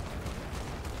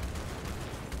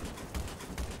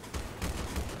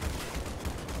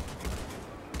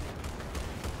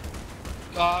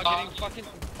 Getting fucking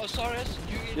Osiris,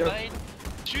 you in Yep. main.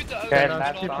 Shoot the Okay, open.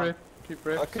 left Keep down. rep. Keep I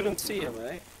rep. couldn't see him,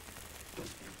 eh?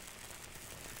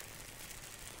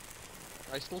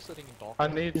 He's still sitting in dark. I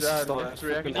need This is the left last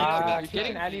reaction. fucking- back Get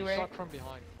in flank, alleyway. Shot from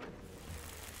behind.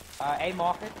 A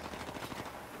market.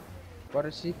 Got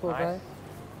a C4 Nice. guy.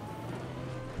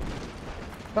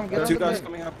 Come get on Two the guys back.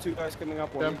 coming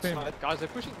up, one Jump in. inside. Guys, they're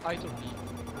pushing A to B.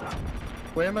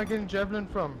 Where am I getting javelin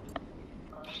from?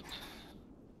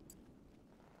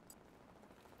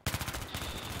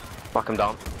 Knock him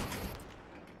down.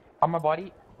 On my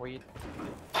body. Wait.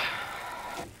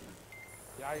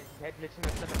 Yeah, head glitching the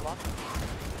center block.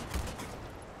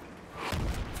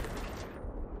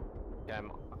 Yeah,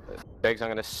 Biggs, I'm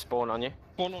gonna spawn on you.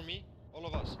 Spawn on me, all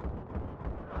of us.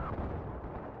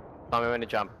 Tell me when to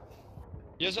jump.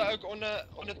 Here's a oak on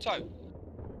a toe.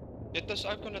 Get this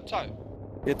oak on a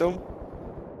toe. Hit him.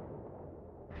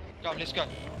 Come, let's go.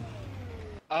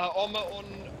 Armor on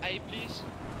A, please.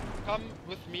 Come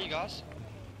with me, guys.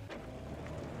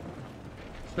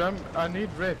 Scrum, I need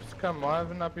reps. Come, why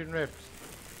haven't I been reps?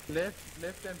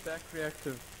 Left and back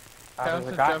reactive. There's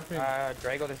Counter a guy, jumping.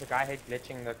 Drago, there's a guy head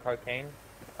glitching the cocaine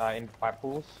in by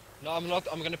pools. No, I'm not.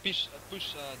 I'm gonna push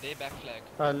their back flag.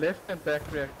 Left and back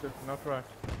reactive, not right.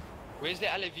 Where's the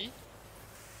LAV?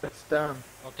 It's down.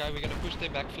 Okay, we're gonna push their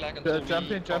back flag until Jump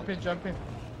we in, jump can't. in, jump in.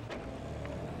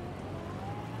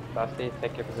 Dusty,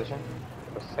 take your position.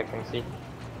 For section C.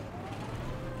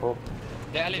 Cool.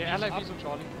 The LAV's Yeah, up. LAV's on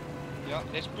Charlie. Yeah,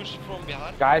 let's push from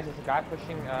behind. Guys, there's a guy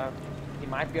pushing, he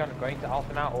might be on going to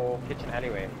Alpha now or kitchen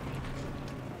alleyway.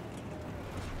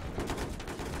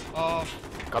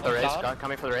 Got the I'm race, down.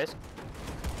 coming for the race.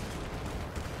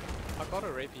 I got a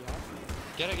rapey, huh?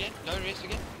 Get again, go race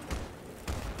again.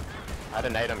 I had a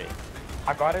nade on me.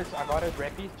 I got his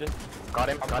reppies, just... Got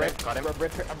him, I'm got him, rep- got him.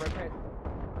 I'm repaired.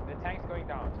 The tank's going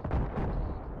down.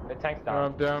 The tank's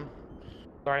down. I'm down.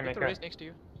 Sorry, Get the Maker. race next to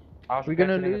you. I was We're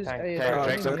gonna protecting the lose tank. A. Okay,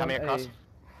 Drake's we're coming gonna across. lose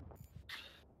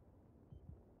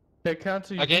Okay,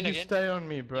 Counter, you Again, need to again. stay on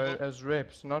me, bro, Evil. as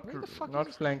reps, not Where the fuck is not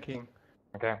this? flanking.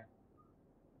 Okay.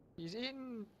 He's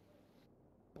in...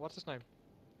 What's his name?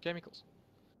 Chemicals.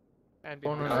 And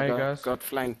Corner behind. A, got, guys. got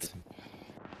flanked.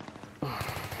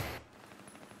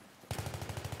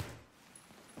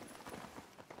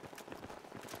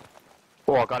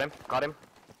 Oh, I got him, got him.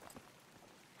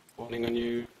 Warning on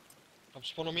you. Come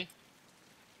spawn on me.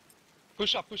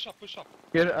 Push up, push up, push up.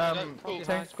 Get cool.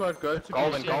 tank squad, go to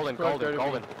Golden, B. golden, Tank squad, golden, go to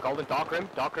golden, B. golden, dark room,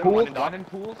 Pools, one in dark, one in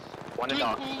pools. one in Two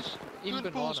dark. pools, In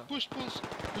two pools, banana. push pools.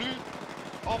 Blue,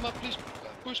 armor, please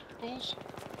push pools.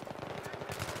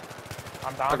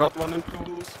 I'm down. I got one in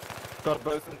pools. Got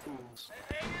both in pools.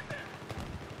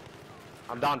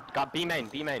 I'm down, got B main,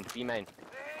 B main, B main.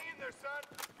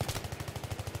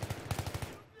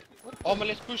 Armor,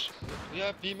 let's push.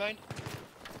 Yeah, B main.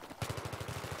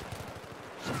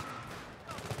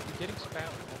 He's getting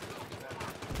spammed.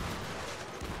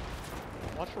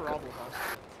 Watch for Rumble,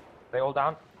 huh? They all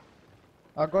down.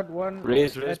 I got one.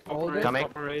 Raise, at proper Alden. raise, Coming.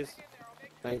 proper raise.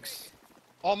 Thanks.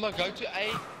 Armor, go to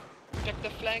A. Protect the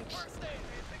flanks.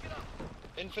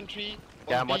 Infantry.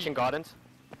 Yeah, on I'm B. watching gardens.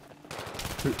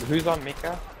 Who's on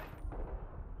Mika?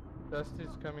 Dusty's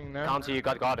coming now. Counter, you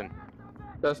got garden.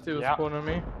 Dusty was Yeah. spawn on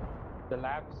me. The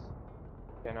labs.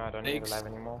 Okay, no, I don't need Eggs. the lab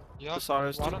anymore. Yeah, Bazaar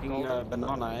is one on taking golden.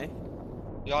 banana, eh?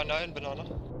 yeah, I know, and banana.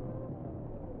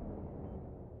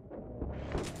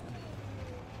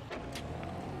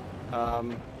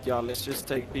 Yeah, let's just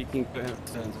take peeking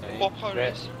turns, eh? Pop high There.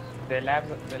 race. The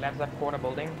labs at corner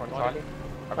building on Charlie.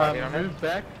 I got hit on it. Move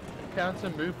back. Counter,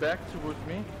 move back towards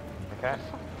me. Okay.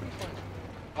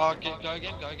 Oh, go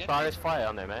again, go again. Fire is fire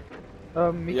on there, man.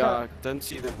 Mika, Yeah, don't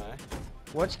see them, eh?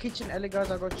 watch kitchen alley, guys.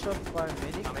 I got shot by a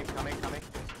medic. Coming, coming, coming.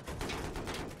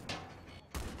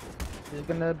 There's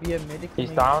gonna be a medic He's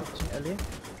coming down. to kitchen alley.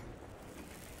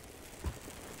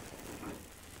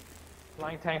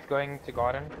 Flying tank's going to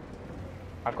garden.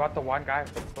 I've got the one guy,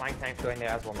 but flying tank's going there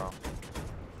as well now.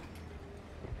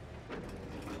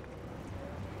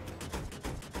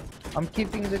 I'm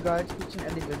keeping the guys kitchen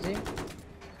alley busy.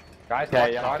 Guys, Okay,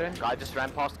 watch yeah. garden. Guy just ran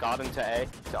past garden to A,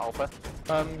 to Alpha.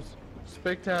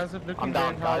 Spectre has it looking I'm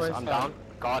down, dead, guys, highway I'm side. down.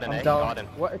 Garden, I'm A, down. garden.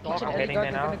 What? Kitchen I'm alley, heading guys.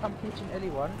 there They're now. gonna come kitchen alley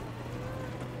one.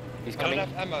 He's I don't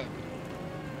coming, have ammo.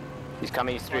 he's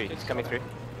coming, he's through, he's coming through.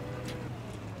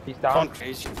 He's down. Can't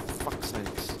raise you, for fuck's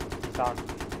sakes. He's down.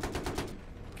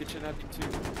 Kitchen alley too.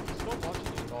 Still watching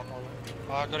you, Dark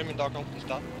Hollow. I got him in dark hole, he's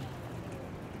done.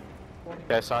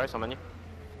 Okay, sorry, someone you.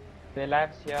 The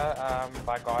labs here,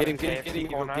 by garden. Get him, KFC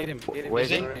corner. get him. Where's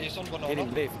He's he? in, he's on Get him,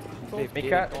 banana. left. Left, get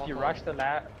Mika, him. if you rush the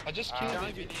lab, I just killed him,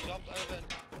 he jumped over and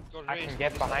got I raised. can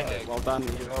get behind it. Well done,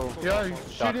 Evo. Yeah,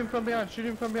 shoot him from behind, shoot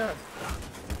him from behind.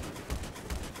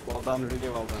 Well done, really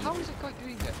well done. How is that guy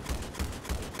doing that?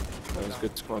 That was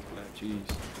good squad play,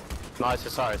 jeez. Nice,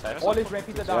 sorry, sorry. All his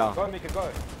reppies are down. Yeah. Go, Mika, go.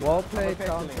 Well played, Okay,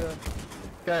 counter.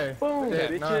 Okay, Boom,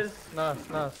 dead, bitches.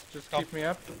 nice. Just Come. keep me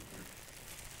up.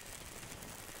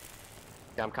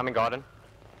 Yeah, I'm coming garden.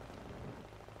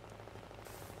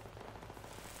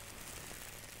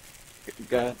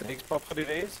 Drake's pop for the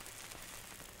race.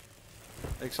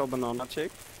 Ik zal banana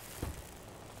check.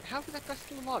 How is that guy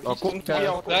still alive? Oh, He's komt just- ie Nee,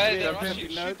 al, komt they ie al. rush you,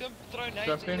 shoot him, throw nades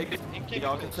Jump in, in. in Ja, ik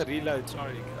chemicals. heb gereload,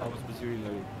 sorry. I was busy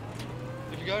reloading.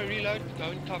 If you go reload,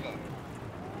 go in cover.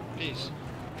 Please.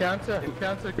 Counter, go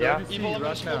Yeah. to C Evil, I'm gonna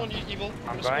right spawn now. on you, Evil. I'm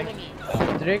I'm gonna spawn going. on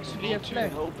you. Drake should be a Need to The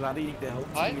flag. whole bloody, the whole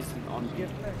Hi. team is on Should be B. a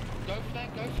flag. Go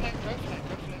flank, go flank, go flank,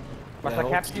 go flank. Must The I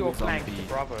whole capture team your is on flank, B.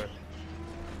 Bravo?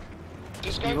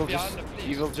 Just go Evil behind just, them, please.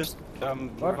 Evil just,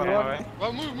 What, run what? away.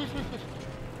 Well, move.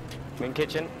 I'm in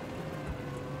kitchen.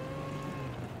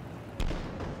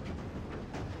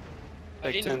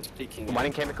 Take In. turns peeking. One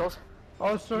in chemicals.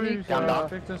 Oh, sorry, Down, down.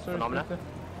 Victor, sorry, Phenomena. Victor.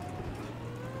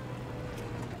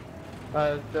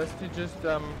 Dusty, just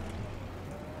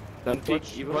Don't peek,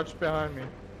 watch, Evil. watch behind me.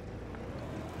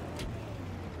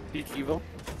 Peek, Evil.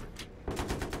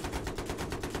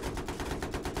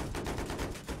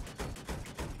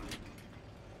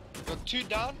 Got two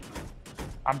down.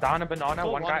 I'm down a banana.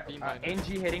 Full One one guy. B mine.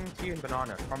 NG heading to you in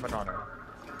banana. From banana.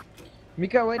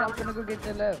 Mika, wait, I'm gonna go get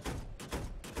the left.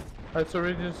 It's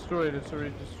already destroyed, it's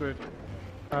already destroyed.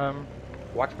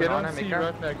 Watch Get banana, on C Mika.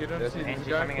 right now, get on There's C. an There's a NG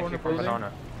guy coming at corner you from building.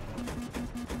 banana.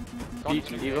 Got Beat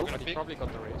him. Eagle. He probably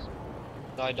got the raise.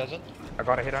 No, it doesn't. I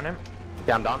got a hit on him.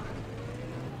 Yeah, I'm down.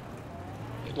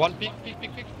 One peek.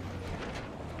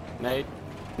 Nate.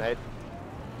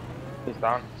 He's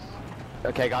down.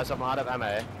 Okay, guys, I'm out of ammo.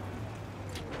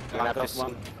 We're gonna have Last to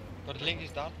one. Got Link,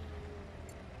 he's down.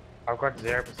 I've got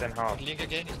 0% health. Got Link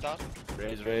again, he's down.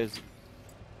 Raise. There's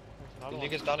another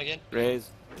Link one. is down again. Raise.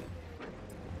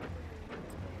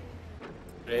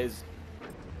 Raise.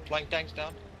 Flying tanks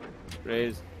down.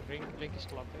 Raise. Link is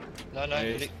still up there. No,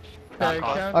 Raise. Link.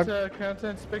 Okay, counter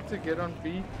inspector, get on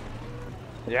B.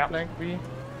 Yeah. Flank B.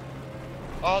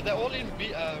 Oh, they're all in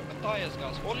B, tires,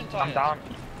 guys. All in tires. I'm down.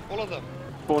 All of them.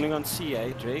 Spawning on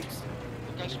CA, Drakes.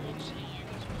 You guys won't see. You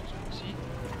guys won't see.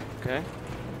 Okay.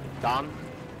 Down.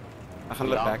 I gaan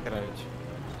hulle Ja. back range.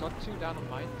 Got two down on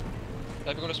mine.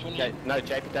 They're gonna spawn Okay, in. no,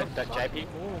 JP, don't JP. Fucking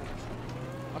hell.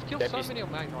 I've killed so JP's many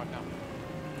on mine right now.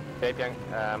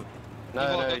 JP,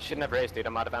 no, you shouldn't have raised, dude.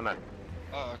 I'm out of ammo.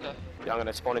 Oh, okay. Yeah, I'm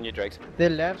gonna spawn in you, Drakes. The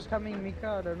left's coming, Mika,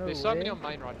 I don't know There's so where. many on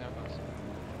mine right now, guys.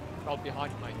 Well,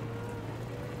 behind mine.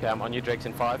 Okay, I'm on you, Drakes,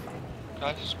 in 5.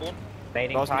 Guys, spawn.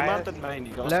 Nading Daar's niemand tires. in main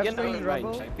nie. Daar's Left een nou wing in main.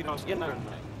 rebel. JP, daar's een nou in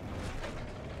main.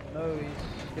 No,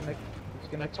 he's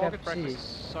gonna Target cap practice C.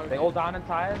 is so They all down in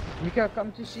tires. Mika,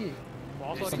 come to C.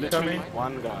 Miles There's already literally got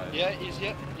mine. one guy. Yeah, he's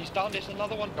here. He's down. There's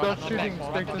another one. Start Another shooting, back.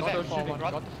 Spectre, Another start back. shooting. One,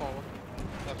 Run. got the far one.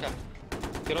 Okay.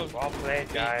 Get on. Well played,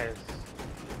 guys.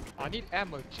 I need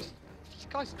ammo. Just these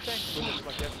guys tank bullets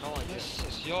like they have no idea.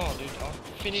 Yes, yeah, dude. I've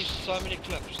finished so many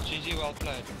clips. GG, well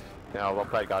played. Yeah, well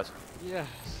played, guys. Yes.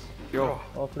 Yo,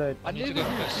 Well played. I need to never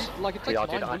go knew, piss. dude, like it takes Yeah,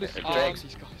 9 dude, bullets to it kill drags.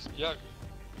 these guys. Yeah,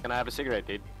 Can I have a cigarette,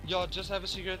 dude? yeah. Just have a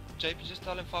cigarette. JP, just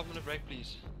tell him 5-minute break,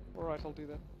 please. Alright, I'll do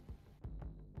that.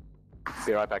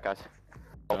 Be right back, guys.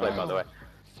 Well played, by the way.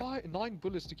 9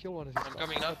 bullets to kill one of these I'm guys.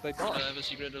 coming now. They I die. have a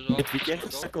cigarette as well. met wie jy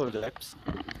gesukkel, Laps?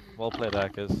 Well played,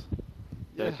 hackers.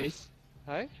 JP, Yes.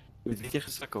 Hey? met wie jy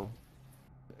gesukkel?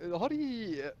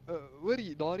 Daardie,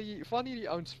 hoorie, daardie, van hierdie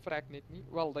ouens vrek net nie.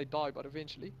 Well, they die, but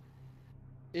eventually.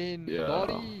 En Ja.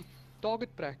 daardie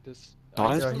target practice.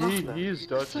 Daar is Yeah, belachelijk. he is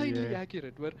dodgy, Insanely yeah.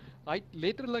 accurate, hoor. Hy het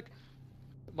letterlik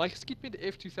my geskiet met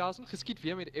die F2000, geskiet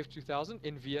weer met die F2000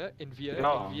 en weer en weer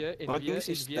Ja, en weer en but weer this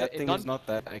en is, weer that en thing dan is not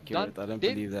that accurate, I don't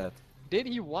then- believe that. then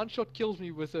he one shot kills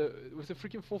me with a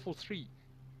freaking 443.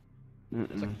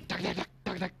 It's like tuck tuck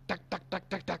tuck tuck tuck tuck tuck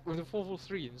tuck tuck with a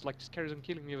 443 and it's like just carries on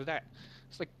killing me with that.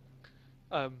 It's like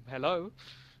hello?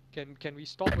 Can we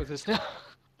stop with this now?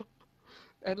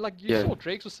 And like you Yeah. saw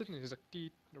Drake's was sitting there, he's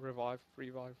like revive. Ja,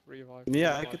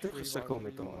 revive, ek het ook revive, gesukkel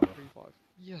met hom. revive.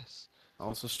 Yes. I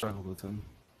also struggled with him.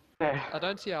 I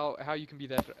don't see how you can be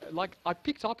that. Like, I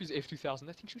picked up his F2000,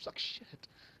 that thing shoots like shit.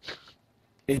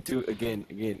 A2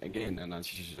 again, and then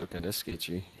she's okay, that's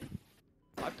sketchy.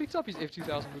 I picked up his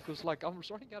F2000 because, like, I'm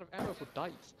running out of ammo for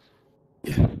days.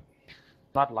 Yeah.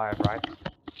 Not live, right?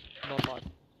 Not like.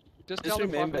 Just Just tell them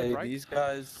 5 remember, minute break. these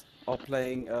guys are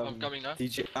playing I'm coming now.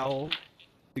 DGL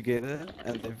together,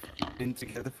 and they've been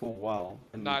together for a while.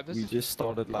 And Nah, this we is just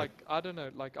started like, Like, I don't know,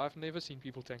 like, I've never seen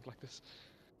people tank like this.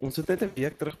 ons het net 'n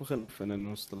week terug begin oefen en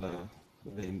ons het hulle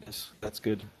wen. That's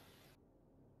good.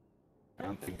 I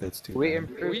don't think that's too We bad.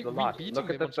 improved We a lot. beating Look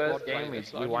at them the on first squad play, game,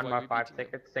 that's the we only won way by we 5 beat them.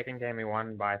 seconds. Second game, we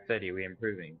won by 30. We're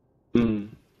improving. Mm.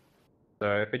 So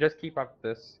if we just keep up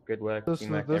this good work, This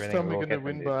teamwork, time everything, we're we'll gonna get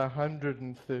win them, by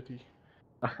 130.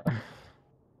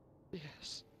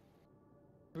 Yes.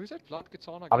 Who's that blood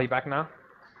katana I'll guy? be back now.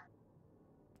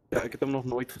 Ja, ek het hom nog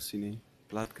nooit gesien nie.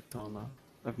 Blood Katana.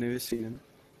 I've never seen him.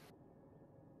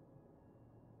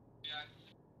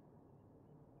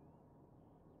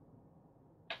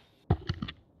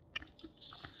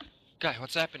 Okay,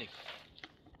 what's happening?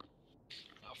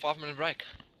 5-minute break.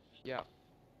 Yeah.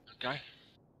 Okay.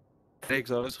 Rex,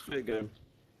 dat was 'n goeie game.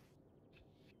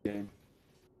 Game.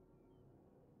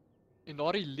 En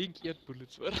daardie link eet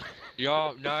bullets, hoor.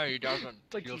 Yeah, no, he doesn't. It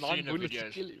takes You'll see 9 in the bullets to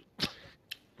videos. kill you.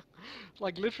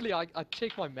 Like, literally, I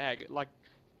check my mag, like,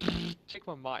 check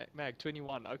my mag,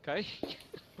 21, okay?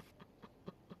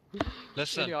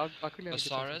 Listen, Anyway, I quickly have to get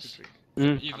something Osiris. to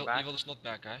drink. Evil, back. Evil is not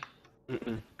back, eh?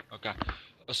 Mm-mm. Okay.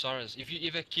 Osiris, if you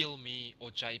ever kill me or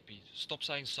JP, stop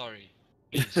saying sorry.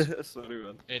 Please. Sorry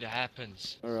man. It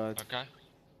happens. Alright. Okay?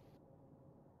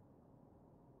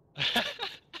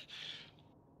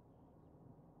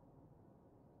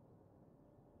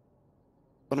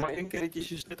 Maar maar één keer het jy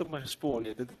soos net op my gespawn,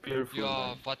 jy het dit pure voor Ja,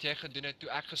 my. wat jy gedoen het toe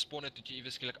ek gespawn het, het jy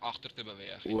iewers skielik agter te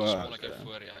beweeg. O, Toe spawn ek okay.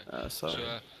 voor jou.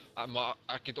 Sorry. Maar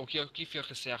ek het ook jou vir jou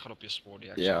gesê ek gaan op jou spawn nie.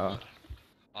 Ek Ja. jammer.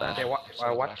 Okay,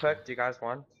 what perk do you guys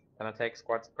want? Can I take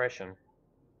squad suppression?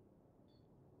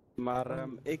 Maar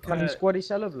ek Kan die squaddy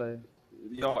self bly?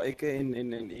 ja, ek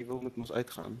en Evil moet ons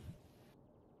uitgaan.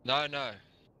 No.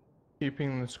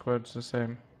 Keeping the squads the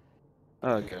same.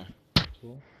 Okay.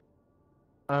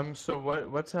 So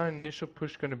what's our initial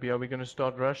push going to be? Are we going to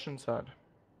start Russian side?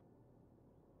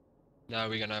 No,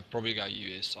 we're gonna probably go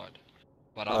US side.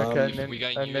 But Okay, if and we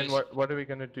go then US, what are we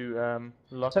going to do?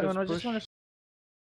 Lock Sorry, us I just push? want to